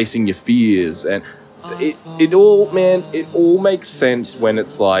facing your fears, and it all makes sense when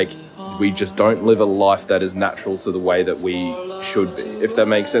it's we just don't live a life that is natural to the way that we should be, if that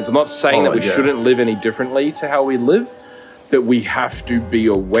makes sense. I'm not saying that we shouldn't live any differently to how we live, but we have to be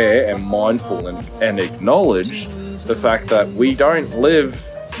aware and mindful and acknowledge the fact that we don't live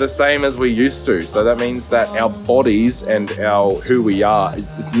the same as we used to. So that means that our bodies and our who we are is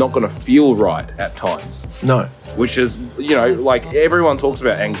not going to feel right at times. No. Which is, you know, like everyone talks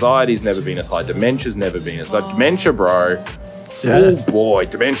about anxiety's never been as high, dementia's never been as high. Dementia, bro. Yeah. Oh boy,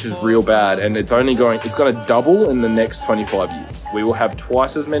 dementia's real bad, and it's going to double in the next 25 years. We will have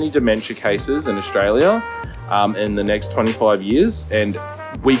twice as many dementia cases in Australia in the next 25 years, and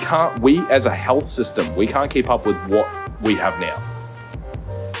we as a health system, we can't keep up with what we have now.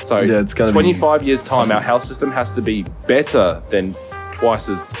 So it's 25 years time, our health system has to be better than twice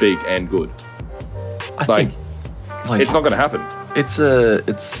as big and good. I think it's not going to happen.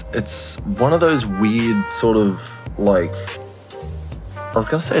 It's one of those weird sort of like, I was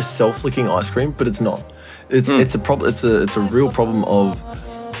going to say a self-licking ice cream, but it's not. It's a problem. It's a real problem of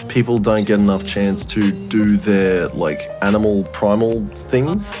people don't get enough chance to do their like animal primal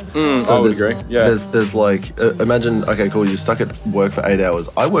things. So I would agree. Yeah. There's like imagine, okay, cool, you're stuck at work for 8 hours.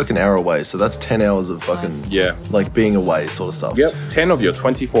 I work an hour away, so that's 10 hours of fucking like being away sort of stuff. Yep. 10 of your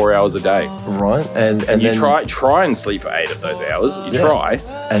 24 hours a day. Right. And you then try and sleep for 8 of those hours. You try.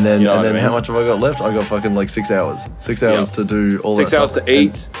 And then how much have I got left? I got fucking like 6 hours. 6 hours to do all that 6 hours stuff. To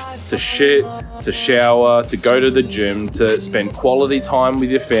eat, to shit, to shower, to go to the gym, to spend quality time with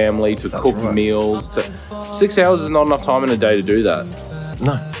your family, to cook meals. 6 hours is not enough time in a day to do that.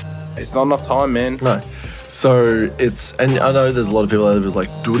 No. It's not enough time, man. No. So and I know there's a lot of people out there that like,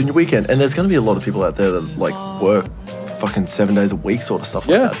 do it in your weekend. And there's going to be a lot of people out there that like work fucking 7 days a week sort of stuff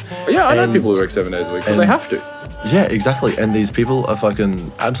like that. Yeah, I know people who work 7 days a week because they have to. Yeah, exactly. And these people are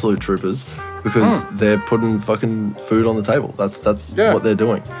fucking absolute troopers because they're putting fucking food on the table. That's what they're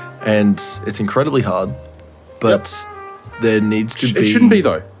doing. And it's incredibly hard, but there needs to be... It shouldn't be,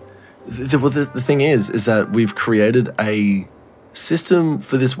 though. The thing is that we've created a system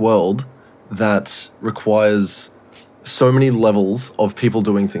for this world that requires so many levels of people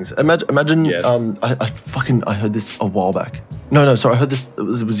doing things. Imagine I heard this a while back. No, sorry, I heard this, it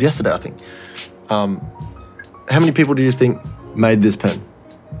was yesterday, I think. How many people do you think made this pen?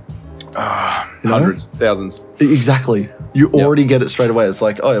 Hundreds, thousands. Exactly. You already get it straight away. It's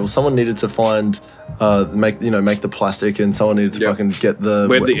like, oh, well, someone needed to find, make the plastic, and someone needed to fucking get the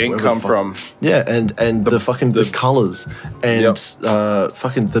where'd the ink come from? Yeah, and the colors and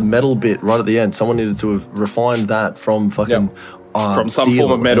fucking the metal bit right at the end. Someone needed to have refined that from fucking from some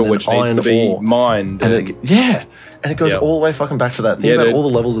form of metal which needs to be mined. And it goes all the way fucking back to that. Think about all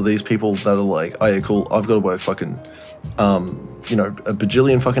the levels of these people that are like, oh yeah, cool, I've got to work fucking a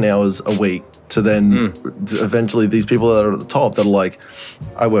bajillion fucking hours a week to then eventually these people that are at the top that are like,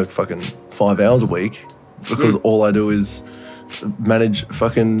 I work fucking 5 hours a week because all I do is manage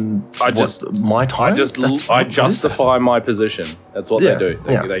fucking my time. I justify my position. That's what they do.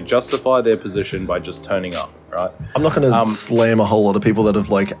 They justify their position by just turning up, right? I'm not going to slam a whole lot of people that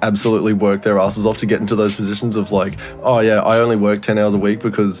have like absolutely worked their asses off to get into those positions of like, oh yeah, I only work 10 hours a week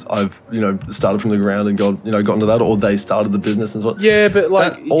because I've started from the ground and got into that, or they started the business and so on. Yeah, but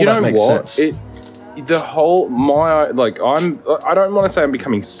like that makes sense. I don't want to say I'm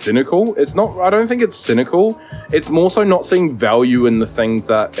becoming cynical. It's not. I don't think it's cynical. It's more so not seeing value in the things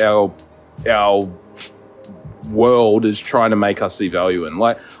that our world is trying to make us see value in.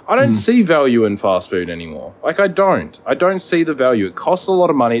 Like, I don't see value in fast food anymore. Like, I don't see the value. It costs a lot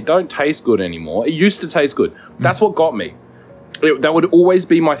of money. It don't taste good anymore. It used to taste good. That's what got me. That would always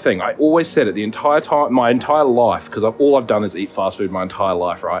be my thing. I always said it the entire time, my entire life, because all I've done is eat fast food my entire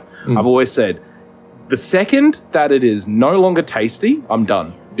life, right? I've always said, the second that it is no longer tasty, I'm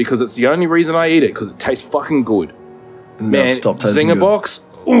done. Because it's the only reason I eat it, because it tastes fucking good. Man, Zinger box,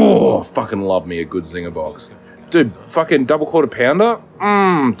 fucking love me a good Zinger box. Dude, fucking double quarter pounder,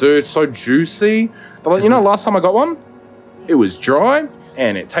 dude, so juicy. But like, last time I got one, it was dry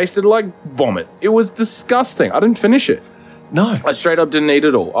and it tasted like vomit. It was disgusting. I didn't finish it. No. I straight up didn't eat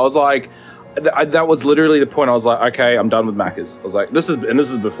it all. I was like, that was literally the point. I was like, okay, I'm done with Macca's. I was like, this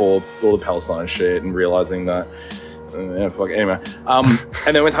is before all the Palestine shit and realizing that, anyway. And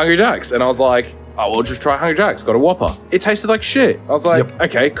then went to Hungry Jack's and I was like, oh, well, just try Hungry Jack's. Got a Whopper. It tasted like shit. I was like,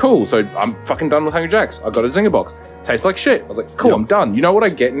 okay, cool. So I'm fucking done with Hungry Jack's. I got a Zinger box. Tastes like shit. I was like, cool, I'm done. You know what I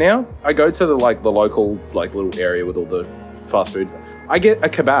get now? I go to the local little area with all the fast food. I get a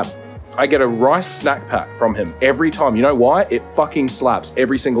kebab. I get a rice snack pack from him every time. You know why? It fucking slaps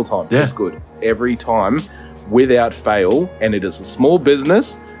every single time. Yeah. It's good. Every time, without fail. And it is a small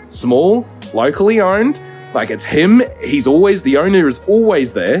business, small, locally owned. Like, it's him. He's always, the owner is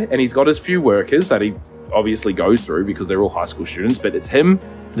always there. And he's got his few workers that he obviously goes through because they're all high school students, but it's him,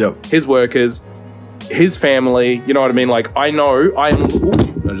 Yep. his workers, his family. You know what I mean? Like, I know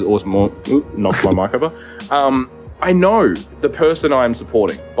knocked my mic over. I know the person I am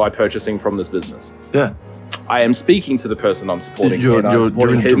supporting by purchasing from this business. Yeah. I am speaking to the person I'm supporting, You're I'm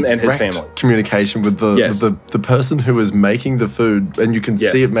supporting in him and his direct family. communication with the person who is making the food, and you can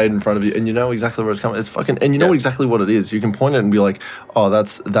Yes. see it made in front of you, and you know exactly where it's coming. It's fucking, and you know Yes. exactly what it is. You can point it and be like, "Oh,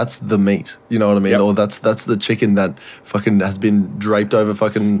 that's the meat." You know what I mean? Yep. Or that's the chicken that fucking has been draped over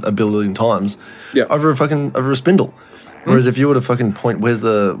fucking a billion times, Yep. over a spindle. Whereas if you were to fucking point, where's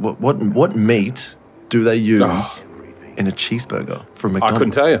the what meat do they use in a cheeseburger from McDonald's? I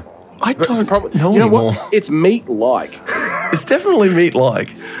couldn't tell you. I But it's don't know you know anymore. what? It's meat-like. It's definitely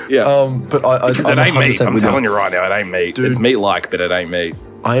meat-like. Yeah. But I Because I'm it ain't 100% meat. I'm with telling you right now, it ain't meat. Dude. It's meat-like, but it ain't meat.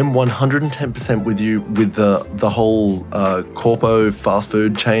 I am 110% with you with the whole corpo fast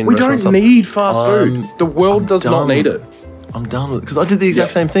food chain. We restaurant don't stuff. need fast food. The world does not done. need it. I'm done with it. Because I did the exact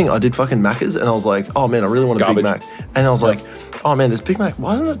Yeah. same thing. I did fucking Macca's, and I was like, oh man, I really want a Garbage. Big Mac. And I was like, oh man, this Big Mac,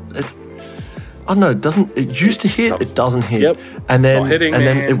 why doesn't it I don't know, it used to hit, it doesn't hit. Yep. And then not hitting,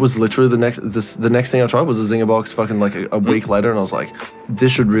 then man. it was literally the next thing I tried was a Zinger box fucking like a week later, and I was like,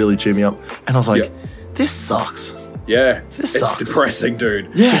 this should really cheer me up. And I was like, Yep. this sucks. Yeah. This it's sucks. depressing,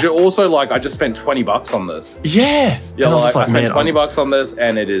 dude. Yeah. Because you're also like, I just spent $20 on this. Yeah. Yeah, And I was like, just I spent man, $20 on this,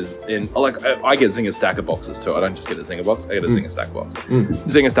 and it is in like I get Zinger stacker boxes too. I don't just get a Zinger box; I get a Zinger stack box.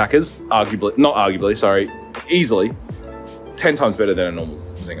 Zinger stackers, easily 10 times better than a normal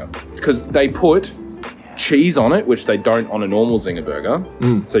Zinger because they put cheese on it, which they don't on a normal Zinger burger.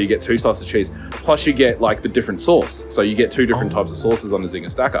 So you get 2 slices of cheese, plus you get like the different sauce. So you get 2 different types of sauces on a Zinger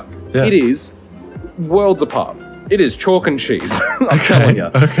stacker. Yeah. It is worlds apart. It is chalk and cheese. I'm telling you.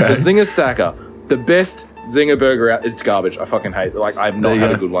 okay. The Zinger stacker, the best Zinger burger out. It's garbage. I fucking hate it. Like, I've not There you had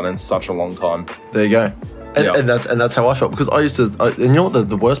go. a good one in such a long time. There you go. And, Yeah. and that's how I felt, because I used to, and you know what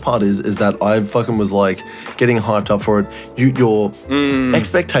the worst part is that I fucking was like getting hyped up for it. Your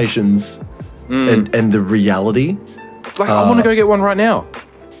expectations and the reality. Like, I want to go get one right now.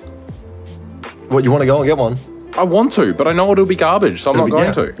 What, you want to go and get one? I want to, but I know it'll be garbage, so I'm not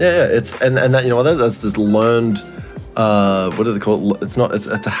going to. Yeah. It's and that, you know what, that's just learned. What do they call it? It's not. It's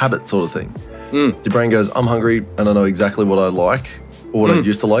a habit sort of thing. Your brain goes, I'm hungry, and I know exactly what I like or what I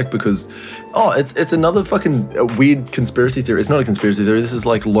used to like, because it's another fucking weird conspiracy theory. It's not a conspiracy theory. This is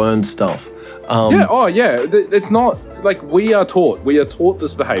like learned stuff. It's not like we are taught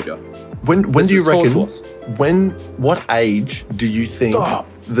this behavior. When do you is taught reckon? to us. What age do you think Oh.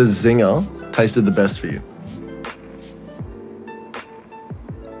 the Zinger tasted the best for you?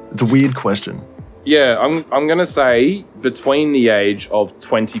 It's a weird question. Yeah, I'm gonna say between the age of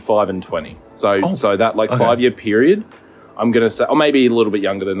 25 and 20. So that like okay. 5-year period, I'm gonna say, or maybe a little bit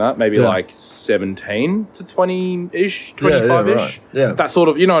younger than that, maybe Yeah. like 17 to 20-ish, Yeah, 25-ish. right. Yeah. That sort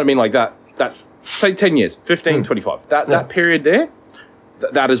of, you know what I mean? Like that say 10 years, 15, 25. That period there,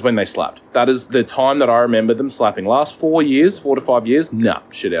 that is when they slapped. That is the time that I remember them slapping. Last 4 to 5 years, nah,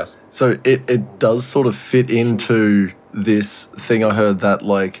 shit house. So it does sort of fit into this thing I heard that,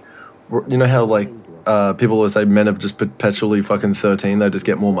 like, you know how like people always say men are just perpetually fucking 13, they just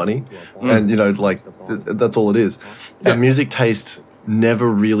get more money, and you know, like that's all it is. Yeah. Our music taste never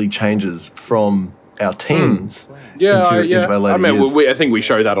really changes from our teens into our later I mean, years. I think we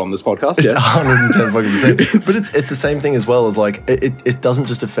show that on this podcast. It's Yeah. 110%. But it's the same thing as well, as like it doesn't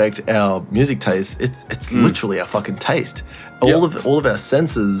just affect our music taste. It's literally our fucking taste. All of our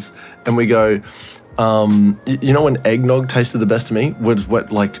senses, and we go. You know when eggnog tasted the best to me?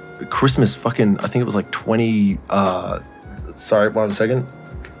 What like Christmas fucking, I think it was like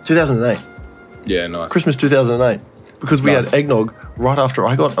 2008. Yeah, nice. Christmas 2008. Because we Nice. had eggnog right after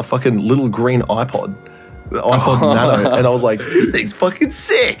I got a fucking little green iPod Nano, and I was like, this thing's fucking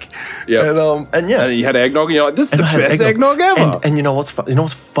sick. Yeah. And yeah. And you had eggnog, and you're like, this is And the I had best eggnog ever. And you know what's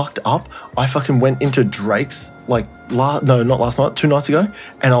fucked up? I fucking went into Drake's like not last night, 2 nights ago,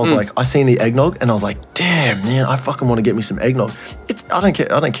 and I was like, I seen the eggnog, and I was like, damn man, I fucking want to get me some eggnog. I don't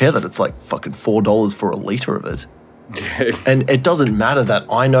care that it's like fucking $4 for a liter of it. And it doesn't matter that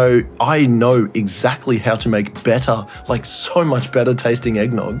I know exactly how to make better, like so much better tasting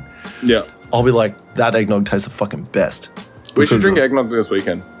eggnog. Yeah. I'll be like, that eggnog tastes the fucking best. We should Because drink of- eggnog this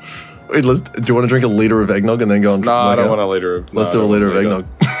weekend. Wait, do you want to drink a liter of eggnog and then go and No, I don't out? want a liter of. Let's no, do a I don't liter of want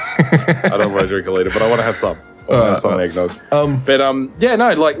eggnog. I don't want to drink a liter, but I want to have some. I want to have some eggnog. Yeah,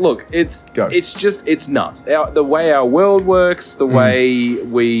 no, like, look, it's Go. it's nuts. The way our world works, the way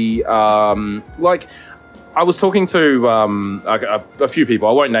we like. I was talking to a few people.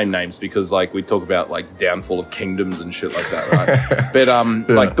 I won't name names because like we talk about like downfall of kingdoms and shit like that, right? But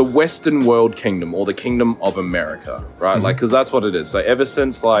like the Western world kingdom or the kingdom of America, right? Like because that's what it is. So ever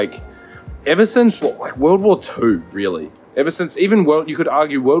since like World War II, really. Ever since even you could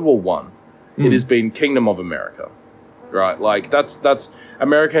argue World War One, it has been Kingdom of America, right? Like that's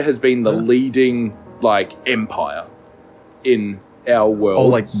America has been the leading like empire in our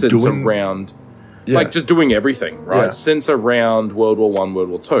world since around. Yeah. Like just doing everything, right? Yeah. Since around World War One, World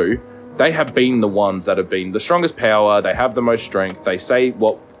War Two, they have been the ones that have been the strongest power. They have the most strength. They say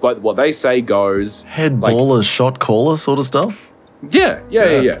what they say goes. Head baller, shot caller, sort of stuff. Yeah. I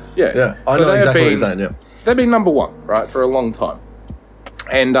know exactly what you're saying. Yeah, they've been number one, right, for a long time.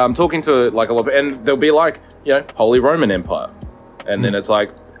 And talking to like a lot, and they'll be like, Holy Roman Empire, and then it's like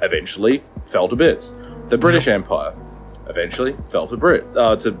eventually fell to bits. The British Empire. Eventually fell to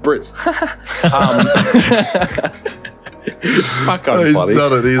Brits. Fuck, he's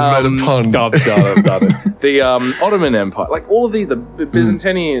done it. He's made a pun. Done it. The Ottoman Empire, like all of these, the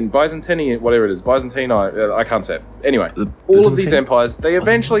Byzantine, whatever it is, Byzantine. I can't say it. Anyway, all of these empires, they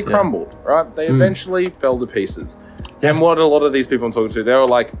eventually crumbled, right? They eventually fell to pieces. Yeah. And what a lot of these people I'm talking to, they were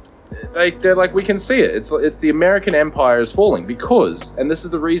like, they're like, we can see it. It's the American empire is falling because, and this is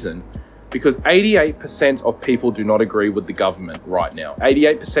the reason. Because 88% of people do not agree with the government right now.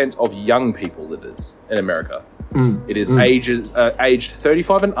 88% of young people, it is, in America. It is aged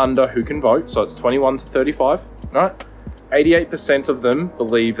 35 and under who can vote, so it's 21 to 35, right? 88% of them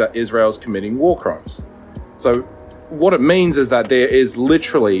believe that Israel's committing war crimes. So what it means is that there is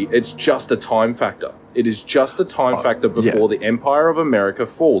literally, it's just a time factor. It is just a time factor before the Empire of America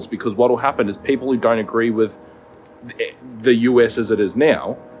falls, because what will happen is people who don't agree with the US as it is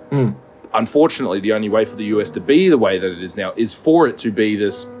now, unfortunately, the only way for the US to be the way that it is now is for it to be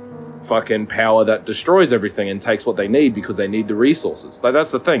this fucking power that destroys everything and takes what they need because they need the resources. Like,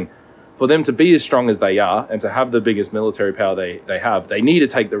 that's the thing. For them to be as strong as they are and to have the biggest military power they have, they need to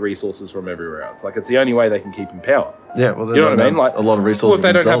take the resources from everywhere else. Like, it's the only way they can keep in power. Yeah, well, they don't have like, a lot of resources.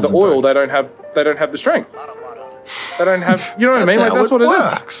 Well, if they don't have the oil, they don't have the strength. They don't have, you know what I mean? Like, that's what it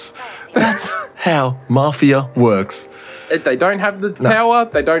works. That's how mafia works. They don't have the power,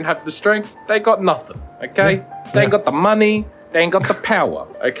 they don't have the strength, they got nothing, okay? Yeah. They ain't got the money, they ain't got the power,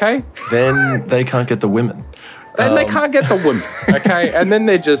 okay? Then they can't get the women. Then they can't get the women, okay? And then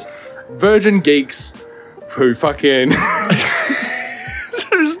they're just virgin geeks who fucking...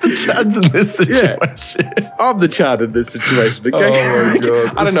 Who's the Chads in this situation? Yeah, I'm the Chad in this situation, okay? Oh my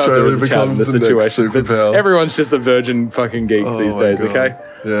God. I don't know if there's a Chad in this situation, but everyone's just a virgin fucking geek these days, okay?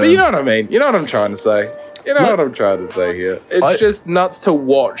 Yeah. But you know what I mean? You know what I'm trying to say? You know what I'm trying to say here? It's just nuts to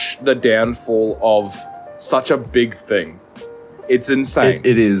watch the downfall of such a big thing. It's insane.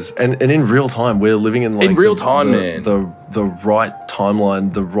 It is. And in real time, we're living in like in real time, man. The right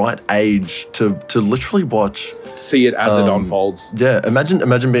timeline, the right age to literally watch. See it as it unfolds. Yeah.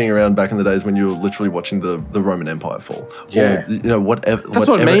 Imagine being around back in the days when you were literally watching the Roman Empire fall. Yeah. Or, whatever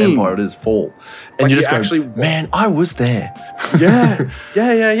empire it is fall. And like you just go, actually, man, I was there. Yeah.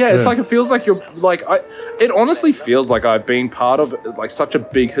 It's like, it feels like you're like, it honestly feels like I've been part of like such a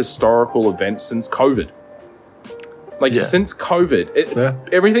big historical event since COVID. Like since COVID,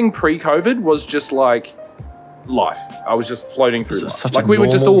 everything pre-COVID was just like life. I was just floating through life. Like we were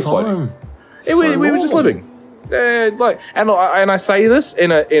just all floating. We were just living. And I say this in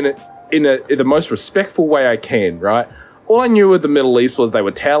the most respectful way I can, right? All I knew of the Middle East was they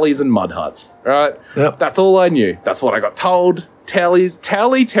were tallies and mud huts, right? Yep. That's all I knew. That's what I got told. Tally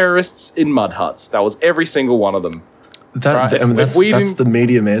terrorists in mud huts. That was every single one of them. That's the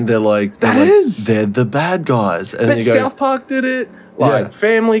media, man. They're the bad guys. And but South Park did it. Like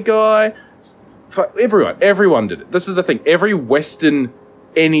Family Guy. Everyone did it. This is the thing. Every Western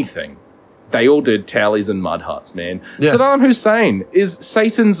anything, they all did tallies and mud huts, man. Yeah. Saddam Hussein is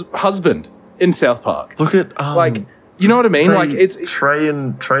Satan's husband in South Park. Look at like, you know what I mean? Like it's Trey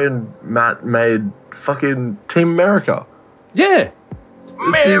and Matt made fucking Team America. Yeah.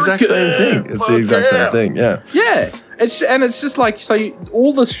 It's the exact same thing. It's the exact same thing. Yeah. Yeah. It's just like, so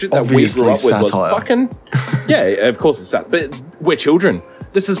all the shit that obviously we grew up satire. With was fucking... Yeah, of course it's that. But we're children.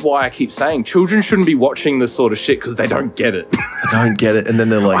 This is why I keep saying children shouldn't be watching this sort of shit because they don't get it. They don't get it. And then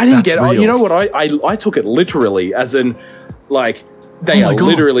they're like, I didn't get it. You know what? I took it literally as in, like, they are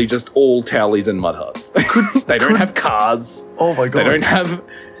literally just all tallies and mud huts. They don't have cars. Oh my God. They don't have...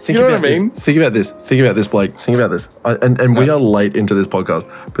 You know what I mean? Think about this, Blake. Think about this. And we are late into this podcast,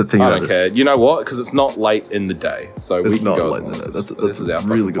 but think about this. I don't care. You know what? Because it's not late in the day. So it's we can not go late in the day. That's is our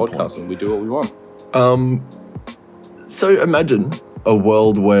really good podcast point. And we do what we want. So imagine a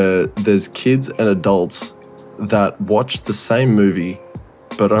world where there's kids and adults that watch the same movie,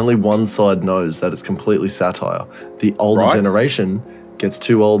 but only one side knows that it's completely satire. The older generation gets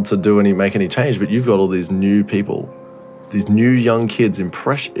too old to make any change, but you've got all these new people, these new young kids.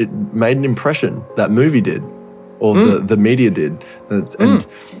 It made an impression, that movie did, or the media did,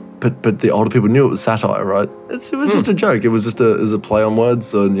 but the older people knew it was satire, right? It was just a joke. It was just a play on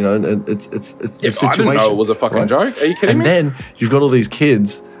words, and it's the situation. I didn't know it was a fucking joke. Are you kidding me? And then you've got all these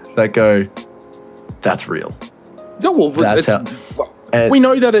kids that go, "That's real." No, well, we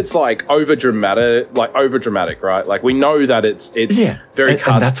know that it's like over dramatic, right? Like we know that it's very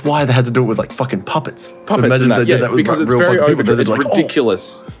cut. And that's why they had to do it with like fucking puppets. Imagine if they did that with because it's very over. It's like,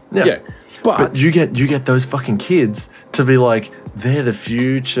 ridiculous. Yeah. But you get those fucking kids to be like, they're the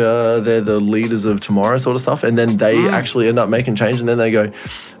future, they're the leaders of tomorrow sort of stuff, and then they actually end up making change, and then they go,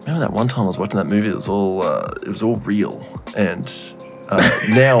 remember that one time I was watching that movie, it was all real, and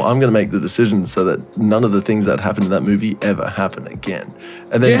now I'm going to make the decisions so that none of the things that happened in that movie ever happen again.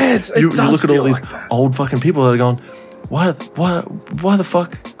 And then you look at all these old fucking people that are going, why the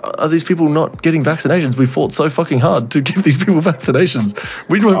fuck are these people not getting vaccinations? We fought so fucking hard to give these people vaccinations.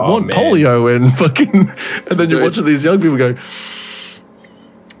 We don't want polio and fucking... And then you're watching these young people go,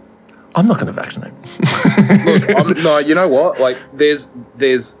 I'm not going to vaccinate. Look, no, you know what? Like, there's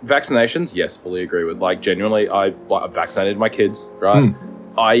vaccinations. Yes, fully agree with. Like, genuinely, I've vaccinated my kids, right?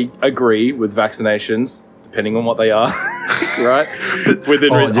 I agree with vaccinations, depending on what they are, right?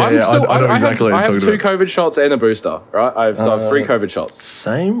 Within reason. I have 2 COVID shots and a booster, right? I have 3 COVID shots.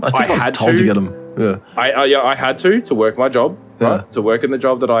 Same? I think I was told to get them. Yeah. I had to work my job, right? To work in the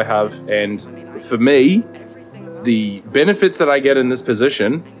job that I have. And for me, the benefits that I get in this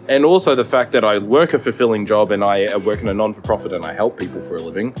position, and also the fact that I work a fulfilling job and I work in a non-for-profit and I help people for a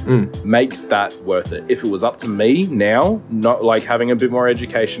living, makes that worth it. If it was up to me now, not like having a bit more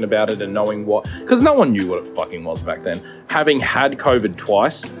education about it and knowing what, because no one knew what it fucking was back then. Having had COVID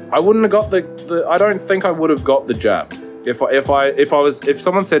twice, I wouldn't have got I don't think I would have got the jab. If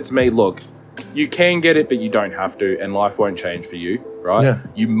someone said to me, look, you can get it, but you don't have to, and life won't change for you, right? Yeah.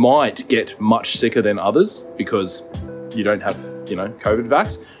 You might get much sicker than others because you don't have, COVID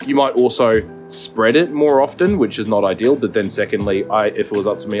vax. You might also spread it more often, which is not ideal. But then secondly, if it was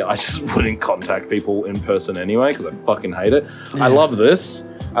up to me, I just wouldn't contact people in person anyway because I fucking hate it. Yeah. I love this.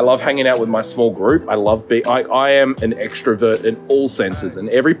 I love hanging out with my small group. I love I am an extrovert in all senses. In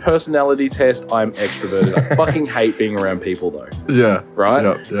every personality test, I'm extroverted. I fucking hate being around people though. Yeah. Right?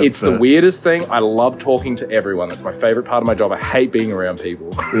 Yep, it's the weirdest thing. I love talking to everyone. That's my favorite part of my job. I hate being around people.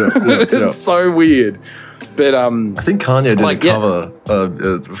 It's so weird. But I think Kanye did a cover. I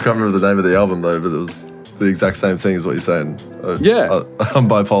can't remember the name of the album though, but it was the exact same thing as what you're saying. I'm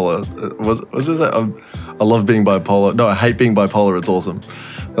bipolar. Was it that? I love being bipolar. No, I hate being bipolar. It's awesome.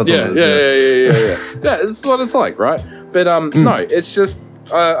 That's yeah. Yeah, it's what it's like, right? But no, it's just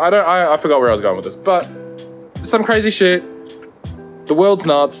I forgot where I was going with this, but some crazy shit. The world's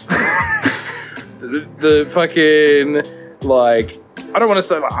nuts. the fucking like. I don't want to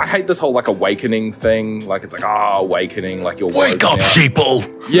say, I hate this whole, awakening thing. Like, it's like, awakening, like, you're wake up, sheeple!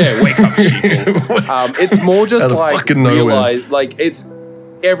 Yeah, wake up, sheeple. It's more just, realize,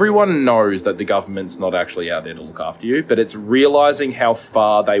 everyone knows that the government's not actually out there to look after you, but it's realizing how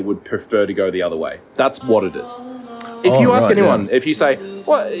far they would prefer to go the other way. That's what it is. If you ask anyone, if you say,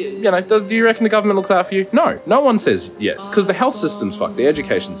 do you reckon the government looks out for you? No one says yes, because the health system's fucked, the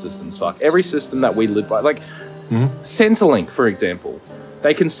education system's fucked, every system that we live by, Centrelink, for example,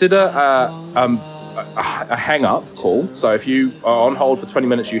 they consider a hang-up call. So if you are on hold for 20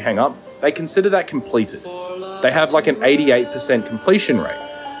 minutes, you hang up, they consider that completed. They have an 88% completion rate,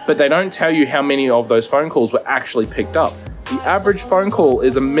 but they don't tell you how many of those phone calls were actually picked up. The average phone call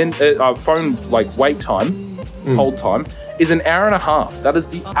is wait time, hold time, is an hour and a half. That is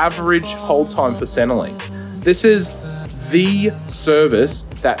the average hold time for Centrelink. This is the service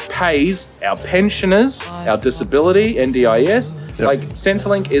that pays our pensioners, our disability, NDIS. Yep.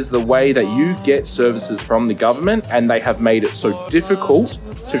 Centrelink is the way that you get services from the government, and they have made it so difficult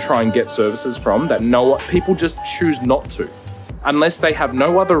to try and get services from that people just choose not to. Unless they have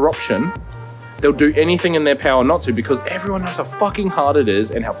no other option, they'll do anything in their power not to, because everyone knows how fucking hard it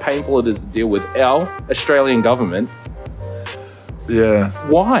is and how painful it is to deal with our Australian government. Yeah.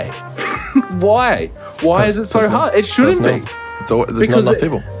 Why? Why is it so hard? It shouldn't be. There's not enough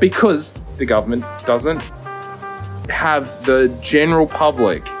people. Because the government doesn't have the general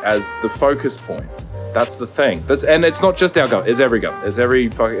public as the focus point. That's the thing. And it's not just our government. It's every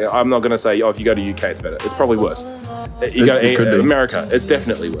government. I'm not going to say, if you go to UK, it's better. It's probably worse. You go it could be. America. It's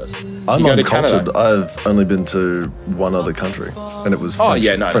definitely worse. I'm you go to uncultured. Canada. I've only been to one other country, and it was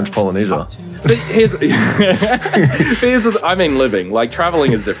French Polynesia. But here's I mean, living. Like,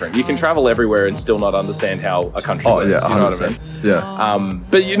 traveling is different. You can travel everywhere and still not understand how a country works. Yeah, 100%. You know what I mean? Yeah.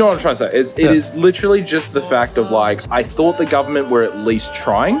 But you know what I'm trying to say. It is literally just the fact of, like, I thought the government were at least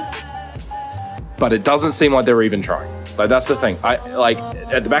trying, but it doesn't seem like they're even trying. Like, that's the thing. Like,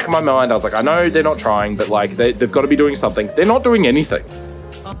 at the back of my mind, I was like, I know they're not trying, but, like, they've got to be doing something. They're not doing anything.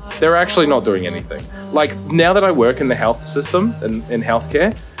 They're actually not doing anything. Like, now that I work in the health system and in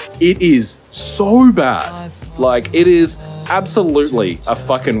healthcare, it is so bad. Like, it is absolutely a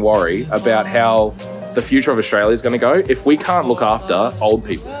fucking worry about how the future of Australia is going to go if we can't look after old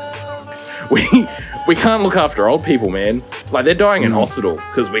people. We can't look after old people, man. Like, they're dying in hospital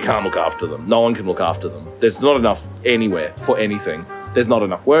because we can't look after them. No one can look after them. There's not enough anywhere for anything. There's not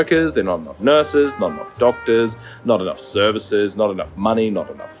enough workers, there's not enough nurses, not enough doctors, not enough services, not enough money, not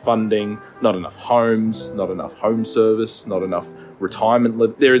enough funding, not enough homes, not enough home service, not enough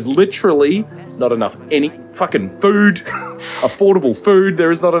retirement. There is literally not enough any fucking food, affordable food. There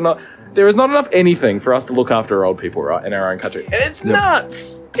is not enough anything for us to look after old people, right, in our own country. And it's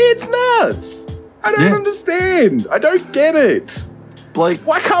nuts. It's nuts. I don't understand. I don't get it. Like,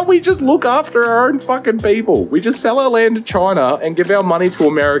 why can't we just look after our own fucking people? We just sell our land to China and give our money to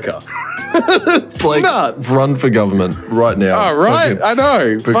America. It's like, nuts. Run for government right now. Oh, right. I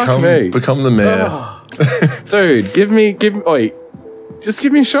know. Fuck me. Become the mayor. Oh. Dude, just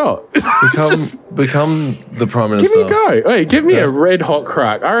give me a shot. Become the prime minister. Give me a go. Hey, give me a red hot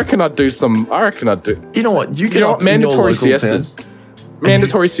crack. I reckon I'd do. You know what? You get up mandatory in your local siestas. town.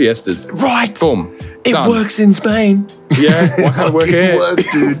 Mandatory siestas. Right. Boom. It works in Spain. Yeah. Why can't it work here? It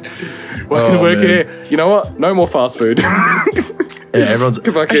works, dude. Why can't it work here? You know what? No more fast food. Yeah, everyone's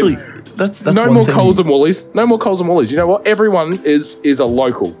actually. That's no more Coles and Woolies. No more Coles and Woolies. You know what? Everyone is a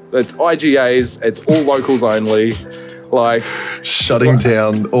local. It's IGAs. It's all locals only. Like, shutting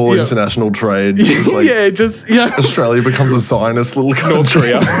down all international trade. Like, Australia becomes a Zionist little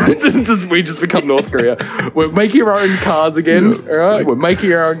country. North Korea. We just become North Korea. We're making our own cars again. All right, like, we're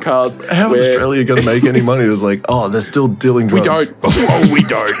making our own cars. How is Australia going to make any money? It was like, they're still dealing drugs. We don't. Oh, we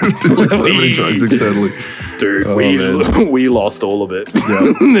don't. Dealing so many drugs externally. Dude, we lost all of it.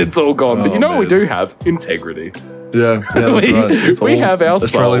 Yeah. It's all gone. But you know what we do have? Integrity. Yeah, that's right. We have our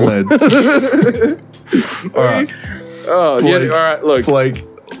Australian made. All right. Oh, Blake, all right, look. Blake,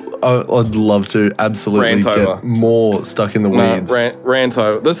 I'd love to absolutely get more stuck in the weeds. Rant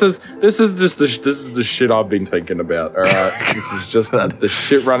over. This is just the shit I've been thinking about, all right? This is just the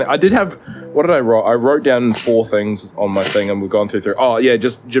shit running. I did have, what did I write? I wrote down 4 things on my thing and we've gone through. Oh, yeah,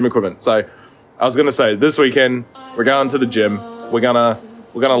 just gym equipment. So I was going to say, this weekend, we're going to the gym. We're gonna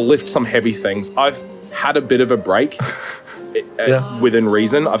lift some heavy things. I've had a bit of a break. Within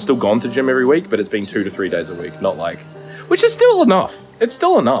reason. I've still gone to gym every week, but it's been 2 to 3 days a week, not like, which is still enough. It's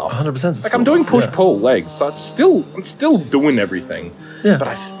still enough. 100%. Like, I'm doing push-pull legs, so I'm still doing everything. Yeah. But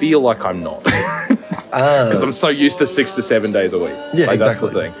I feel like I'm not. Because I'm so used to 6 to 7 days a week. Yeah, like, exactly. That's the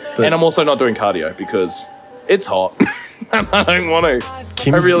thing. But, and I'm also not doing cardio because it's hot. And I don't want to.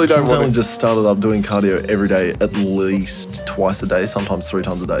 I really don't want to. Kim's just started up doing cardio every day, at least twice a day, sometimes 3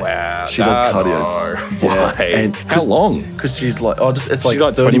 times a day. Wow. She does cardio. No. Yeah. Why? And how long? Because she's like, it's like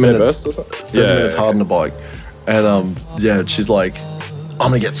 30 minute bursts or something? 30 minutes hard on a bike. And she's like, I'm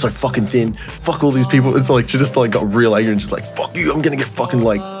gonna get so fucking thin. Fuck all these people. It's like she just like got real angry and just like, fuck you, I'm gonna get fucking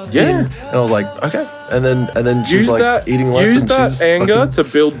like thin. And I was like, okay. And then she's like eating less. Use that anger to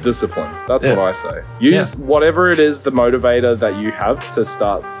build discipline. That's what I say. Use whatever it is, the motivator that you have to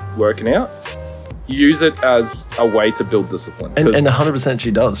start working out. Use it as a way to build discipline. And 100% she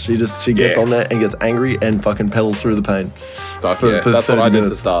does. She gets on there and gets angry and fucking pedals through the pain. Fuck yeah. That's what I did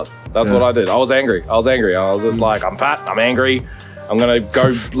to start. That's what I did. I was angry. I was just like, I'm fat. I'm angry. I'm going to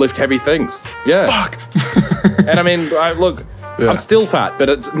go lift heavy things. Yeah. Fuck. And I mean, look, I'm still fat, but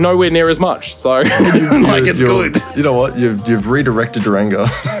it's nowhere near as much. So, like, it's good. You know what? You've redirected your anger.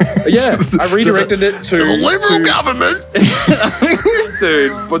 Yeah, I redirected it to the Liberal government.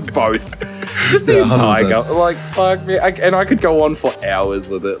 Dude, with both. Just the entire government. Like, fuck me. And I could go on for hours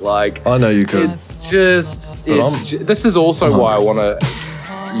with it. Like, I know you could. This is also why I want to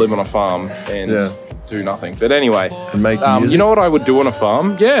live on a farm and do nothing. But anyway, and make music. You know what I would do on a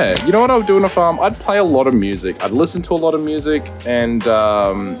farm? Yeah, you know what I would do on a farm? I'd play a lot of music. I'd listen to a lot of music. And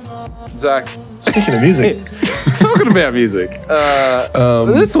Zach, speaking of music, talking about music,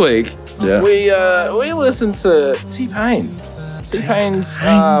 this week we listened to T-Pain. T-Pain's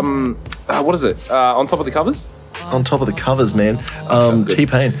what is it? On Top of the Covers. on top of the covers, man. Good.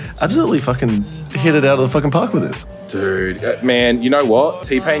 T-Pain absolutely fucking hit it out of the fucking park with this. Dude, man, you know what?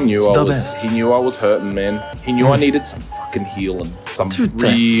 T-Pain knew he knew I was hurting, man. He knew I needed some fucking healing. Some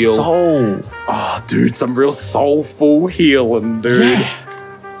real soul. Oh, dude, some real soulful healing, dude. Yeah.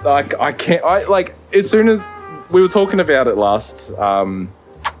 Like, as soon as we were talking about it last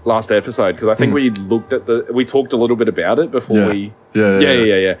episode, because I think we talked a little bit about it before we.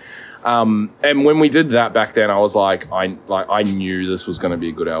 Yeah. And when we did that back then, I was like, I knew this was going to be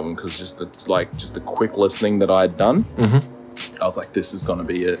a good album because just the quick listening that I had done, I was like, this is going to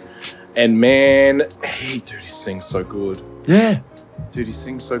be it. And man, he sings so good. Yeah, dude, he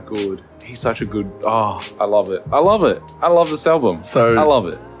sings so good. He's such a good. Oh, I love it. I love this album. I love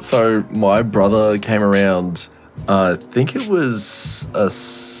it. So my brother came around. I think it was it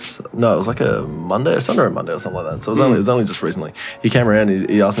was like a Monday or Sunday or Monday or something like that. So it was only just recently. He came around,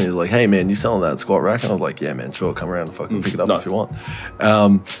 he asked me, he was like, hey man, you selling that squat rack? And I was like, yeah man, sure, come around and fucking pick it up if you want.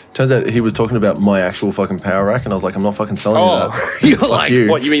 Turns out he was talking about my actual fucking power rack, and I was like, I'm not fucking selling you that. You're like,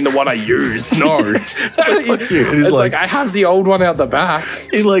 what, you mean the one I use? No. Fuck you. And he's like, I have the old one out the back.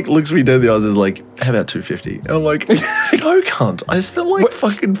 He like looks me dead in the eyes and is like, how about $250? And I'm like, no cunt, I spent like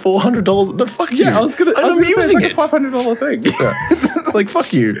fucking $400. No, fuck you. Yeah, I was gonna using say it's like a $500 thing. Yeah. Like,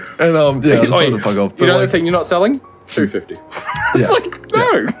 fuck you. And I just told him to fuck off. But you know the thing you're not selling? $250. It's like,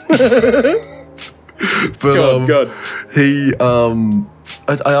 no. But God. He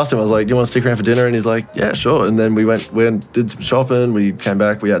I asked him, I was like, do you want to stick around for dinner? And he's like, yeah, sure. And then we went and did some shopping, we came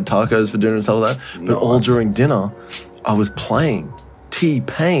back, we had tacos for dinner and stuff like that. But all during dinner, I was playing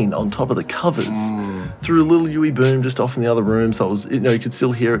T-Pain on top of the covers through a little UE boom just off in the other room, so it was, you could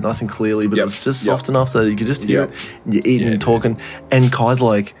still hear it nice and clearly, but it was just soft enough so that you could just hear it. And you're eating and talking, and Kai's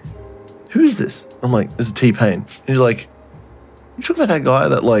like, who is this? I'm like, this is T-Pain. And he's like, you talking about that guy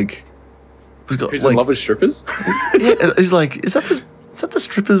that like who's in love with strippers? Yeah, he's like, is that the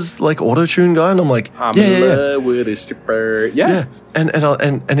strippers like auto-tune guy? And I'm like, I'm in love with a stripper. Yeah.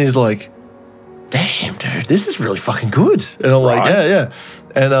 And he's like, damn, dude, this is really fucking good. And I'm like, yeah.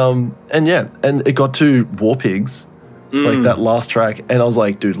 And it got to War Pigs, like that last track, and I was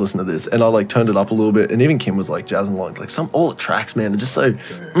like, dude, listen to this. And I like turned it up a little bit, and even Kim was like jazzing along. Like all the tracks, man, are just so,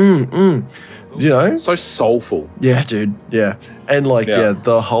 so soulful. Yeah, dude, yeah. And like,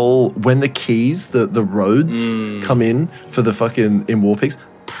 the whole, when the keys, the Rhodes come in for the fucking, in War Pigs,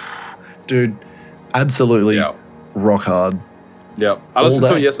 dude, absolutely rock hard. Yeah, I listened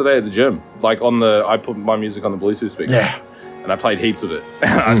to it yesterday at the gym. Like I put my music on the Bluetooth speaker. Yeah. And I played heaps of it.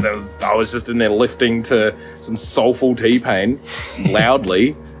 I was just in there lifting to some soulful T-Pain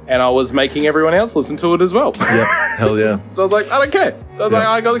loudly, and I was making everyone else listen to it as well. Yeah, hell yeah. So I was like, I don't care. I was like,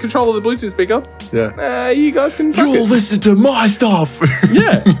 I got the control of the Bluetooth speaker. Yeah. You guys can suck You'll listen to my stuff.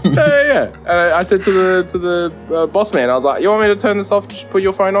 Yeah. And I said to the boss man, I was like, you want me to turn this off? Just put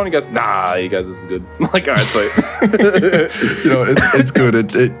your phone on? He goes, nah. He goes, this is good. I'm like, all right, sweet. It's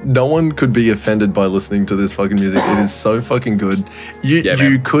good. No one could be offended by listening to this fucking music. It is so fucking good.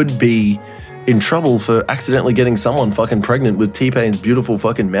 You could be in trouble for accidentally getting someone fucking pregnant with T-Pain's beautiful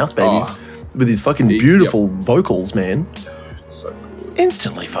fucking mouth babies with his fucking beautiful vocals, man. So good.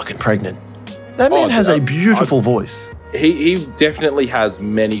 Instantly fucking pregnant. That man has a beautiful voice. He definitely has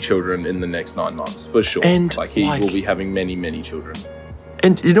many children in the next 9 months, for sure. And he will be having many, many children.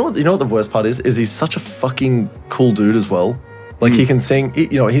 And you know what the worst part is? Is he's such a fucking cool dude as well. Like he can sing, he's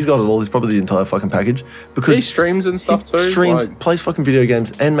got it all. He's probably the entire fucking package because he streams and stuff too. Streams, plays fucking video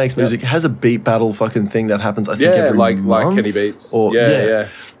games, and makes music. Has a beat battle fucking thing that happens. I think every month. Like Kenny Beats.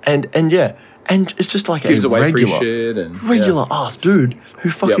 And it's just like gives a away free shit and regular ass dude who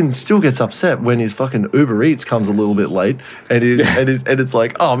fucking still gets upset when his fucking Uber Eats comes a little bit late, and it's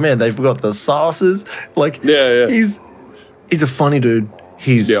like, oh man, they've got the sauces. Like he's a funny dude.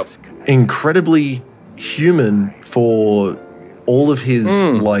 He's incredibly human for all of his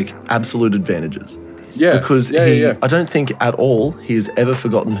like absolute advantages. Yeah. Because I don't think at all he's ever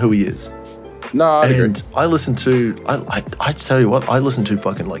forgotten who he is. No, I agree. I listen to, I tell you what, I listen to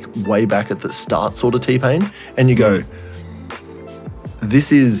fucking like way back at the start sort of T-Pain, and you go,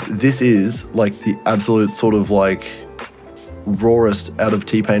 this is like the absolute sort of like rawest out of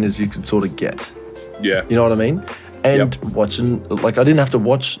T-Pain as you could sort of get. Yeah. You know what I mean? And watching, like, I didn't have to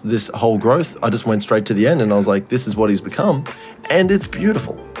watch this whole growth. I just went straight to the end, and I was like, this is what he's become, and it's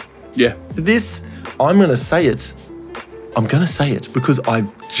beautiful. Yeah. This, I'm going to say it because I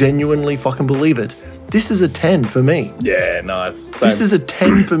genuinely fucking believe it. This is a 10 for me. Yeah, nice. Same. This is a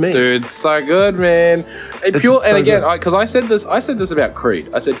 10 for me. Dude, so good, man. Because I said this about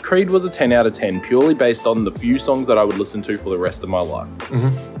Creed. I said Creed was a 10 out of 10 purely based on the few songs that I would listen to for the rest of my life.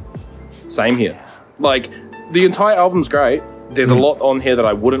 Mm-hmm. Same here. Like, the entire album's great. There's a lot on here that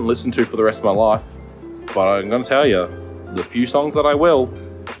I wouldn't listen to for the rest of my life, but I'm going to tell you, the few songs that I will.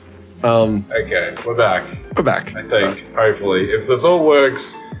 Okay, we're back. We're back. I think, hopefully. If this all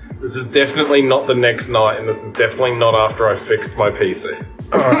works, this is definitely not the next night, and this is definitely not after I fixed my PC.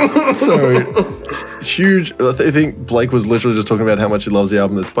 Alright, so huge. I think Blake was literally just talking about how much he loves the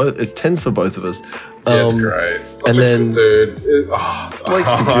album. It's tens for both of us. Yeah, it's great. Such and a then good dude.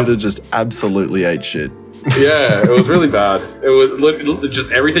 Blake's computer just absolutely ate shit. Yeah, it was really bad. It was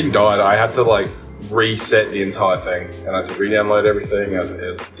just everything died. I had to like reset the entire thing, and I had to re-download everything as it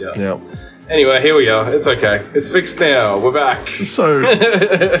is. Yeah. Anyway, here we are. It's okay. It's fixed now. We're back. So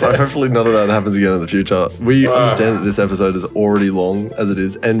hopefully none of that happens again in the future. We understand that this episode is already long as it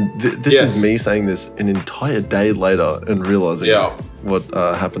is, and this is me saying this an entire day later and realizing what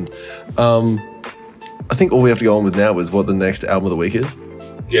happened. I think all we have to go on with now is what the next album of the week is.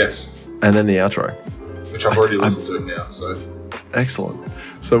 Yes. And then the outro. Which I've already listened to now, so. Excellent.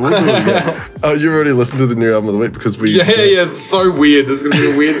 So we'll do it again. Oh, you've already listened to the new album of the week because we... Yeah, it's so weird. This is going to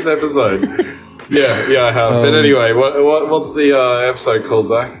be the weirdest episode. Yeah, I have. But anyway, what's the episode called,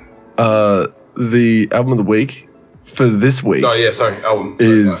 Zach? The album of the week for this week... Oh, yeah, sorry, album.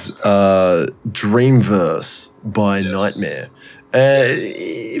 ...is Dreamverse by Nightmare.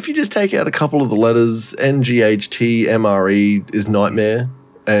 If you just take out a couple of the letters, NGHTMRE is Nightmare.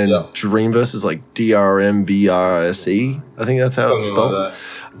 And Dreamverse is like DRMVRSE. I think that's how it's spelled.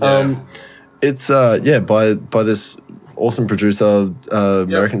 Like it's by this awesome producer,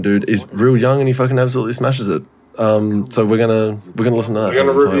 American dude. He's real young and he fucking absolutely smashes it. So we're gonna listen to that. We're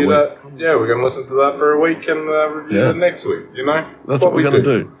gonna review that. Yeah, we're gonna listen to that for a week and review it next week. You know, that's what we're gonna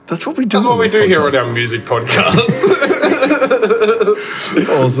do. That's what we do. That's what we do here on our music podcast.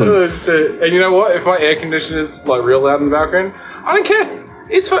 Awesome. Oh, shit. And you know what? If my air conditioner is like real loud in the background, I don't care.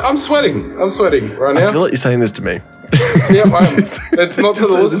 I'm sweating right now. I feel like you're saying this to me. Yeah, it's not to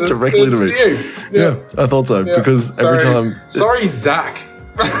the listeners. Directly to me. You. Yeah, I thought so because every time. Sorry, Zach.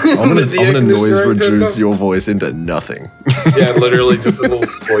 I'm gonna noise reduce your voice into nothing. Yeah, literally just a little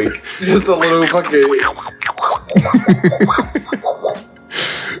squeak, just a little fucking.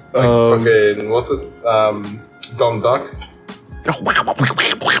 Fucking what's this? Don Duck.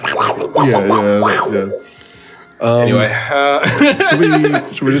 Yeah. Anyway,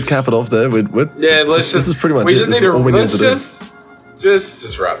 should we just cap it off there? Let's just. This is pretty much we it. just need to. Let's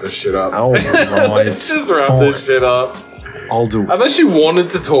just wrap this shit up. All right. Let's just wrap this shit up. I'll do it. Unless you wanted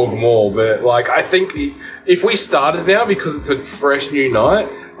to talk more, but like I think if we started now because it's a fresh new night,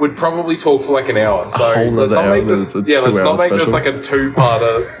 we'd probably talk for like an hour. So let's not make this. Let's not make this like a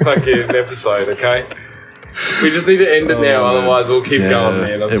two-parter fucking episode. Okay. We just need to end it now, otherwise we'll keep going,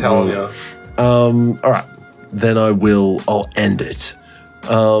 man. I'm telling you. All right. Then I'll end it.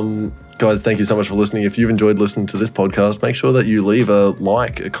 Guys, thank you so much for listening. If you've enjoyed listening to this podcast, make sure that you leave a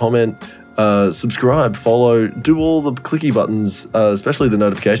like, a comment, subscribe, follow, do all the clicky buttons, especially the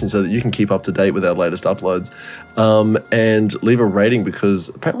notifications so that you can keep up to date with our latest uploads, and leave a rating because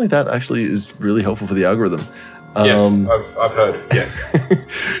apparently that actually is really helpful for the algorithm. Yes, I've heard, yes.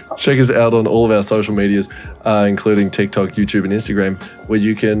 Check us out on all of our social medias, including TikTok, YouTube, and Instagram, where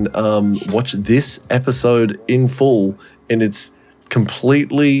you can watch this episode in full in its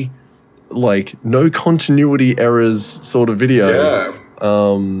completely, like, no continuity errors sort of video. Yeah.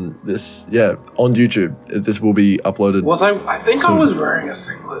 On YouTube. This will be uploaded. I think soon. I was wearing a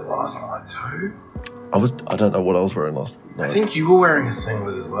singlet last night too. I don't know what I was wearing last night. I think you were wearing a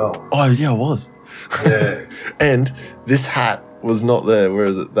singlet as well. Oh yeah, I was. Yeah. And this hat was not there. Where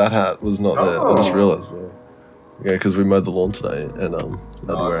is it? That hat was not there. I just realized. Yeah, because we mowed the lawn today, and I had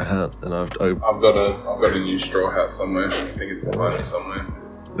to wear a hat, and I've got a new straw hat somewhere. I think it's behind me somewhere.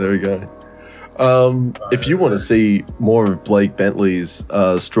 There we go. If you want to see more of Blake Bentley's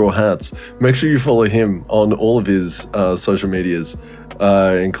straw hats, make sure you follow him on all of his social medias,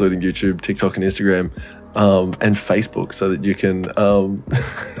 including YouTube, TikTok, and Instagram, and Facebook, so that you can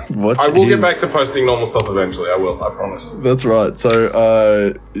watch. I will get back to posting normal stuff eventually. I will. I promise. That's right.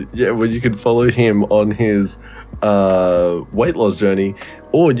 So you can follow him on his weight loss journey,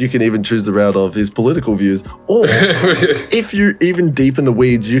 or you can even choose the route of his political views, or if you're even deep in the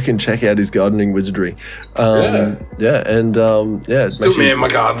weeds, you can check out his gardening wizardry. My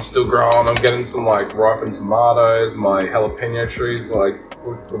garden's still growing. I'm getting some like ripened tomatoes, my jalapeno trees, like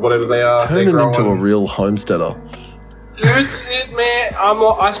whatever they are. Turning into a real homesteader. Dude,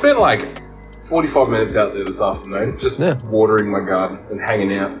 I spent like 45 minutes out there this afternoon, just watering my garden and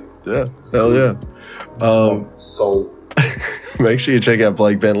hanging out. Yeah, hell yeah. Soul. Make sure you check out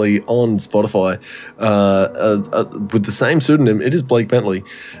Blake Bentley on Spotify with the same pseudonym. It is Blake Bentley.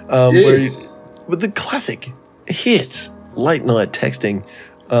 Yes. With the classic hit late night texting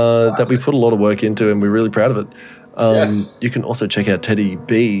that we put a lot of work into, and we're really proud of it. Yes. You can also check out Teddy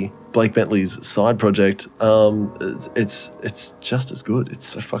B, Blake Bentley's side project. It's just as good. It's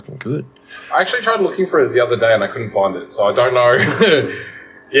so fucking good. I actually tried looking for it the other day and I couldn't find it, so I don't know.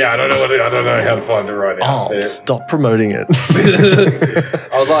 Yeah, I don't know how to find it right now. Oh, stop promoting it.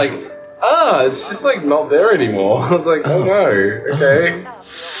 I was like, it's just like not there anymore. I was like, oh no, okay.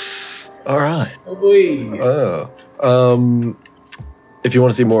 All right. Oh boy. If you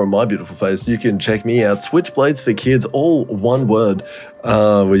want to see more of my beautiful face, you can check me out, Switchblades for Kids, all one word,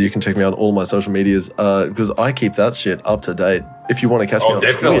 where you can check me out on all my social medias, because I keep that shit up to date. If you want to catch me on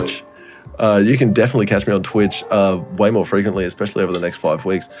Twitch, you can definitely catch me on Twitch way more frequently, especially over the next 5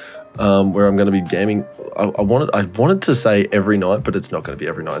 weeks, where I'm going to be gaming. I wanted to say every night, but it's not going to be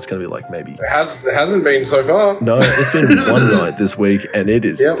every night. It's going to be like maybe. It hasn't been so far. No, it's been one night this week, and it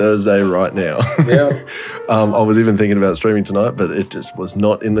is Thursday right now. Yeah. I was even thinking about streaming tonight, but it just was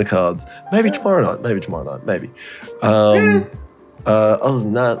not in the cards. Maybe tomorrow night. Other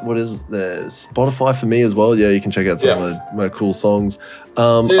than that, what is there? Spotify for me as well. Yeah, you can check out some of my cool songs.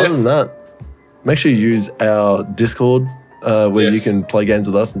 Other than that, make sure you use our Discord, where you can play games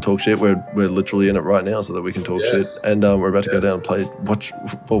with us and talk shit. We're literally in it right now so that we can talk shit. And we're about to go down and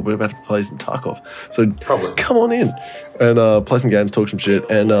we're about to play some Tarkov. So come on in and play some games, talk some shit.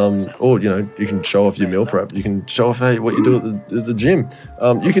 And, or, you can show off your meal prep. You can show off what you do at the gym.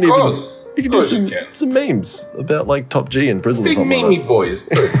 You can do some memes about like Top G in prison or something like that. Big meme boys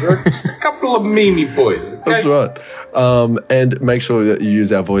too. Just a couple of meme boys. Okay? That's right. And make sure that you use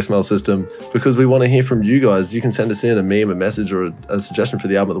our voicemail system because we want to hear from you guys. You can send us in a meme, a message, or a suggestion for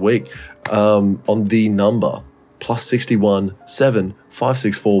the album of the week on the number +61 7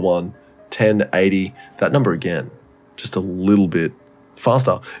 5641 1080. That number again, just a little bit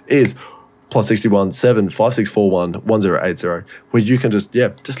faster, is +61 7 5641 1080, where you can just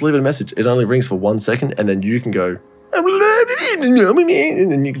leave it a message. It only rings for 1 second, and then you can go, and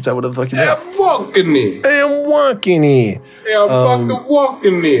then you can say whatever the fuck you want. I'm walking here. I'm walking here. I'm fucking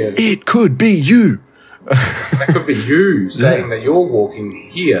walking here. It could be you. That could be you saying that you're walking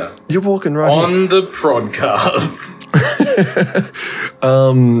here. You're walking right on the podcast.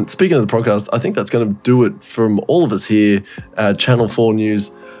 Speaking of the podcast, I think that's going to do it from all of us here at Channel 4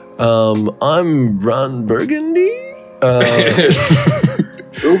 News. I'm Ron Burgundy.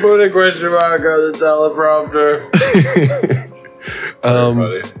 Who put a question mark on the teleprompter?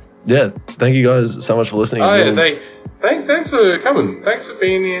 Thank you guys so much for listening. Thanks for coming. Thanks for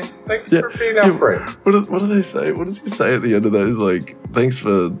being here. Thanks for being our friend. What do they say? What does he say at the end of those? Like, thanks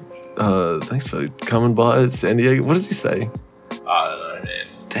for coming by San Diego. What does he say? I don't know, man.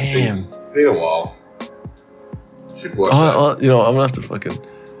 Damn, it's been a while. Should watch that. I'm gonna have to fucking.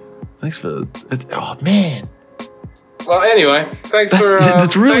 Thanks for. Oh man. Well, anyway, thanks for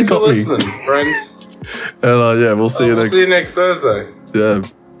listening, friends. And we'll see you next. See you next Thursday. Yeah.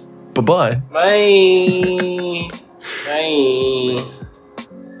 Bye-bye. Bye. Bye.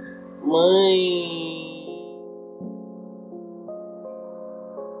 Bye.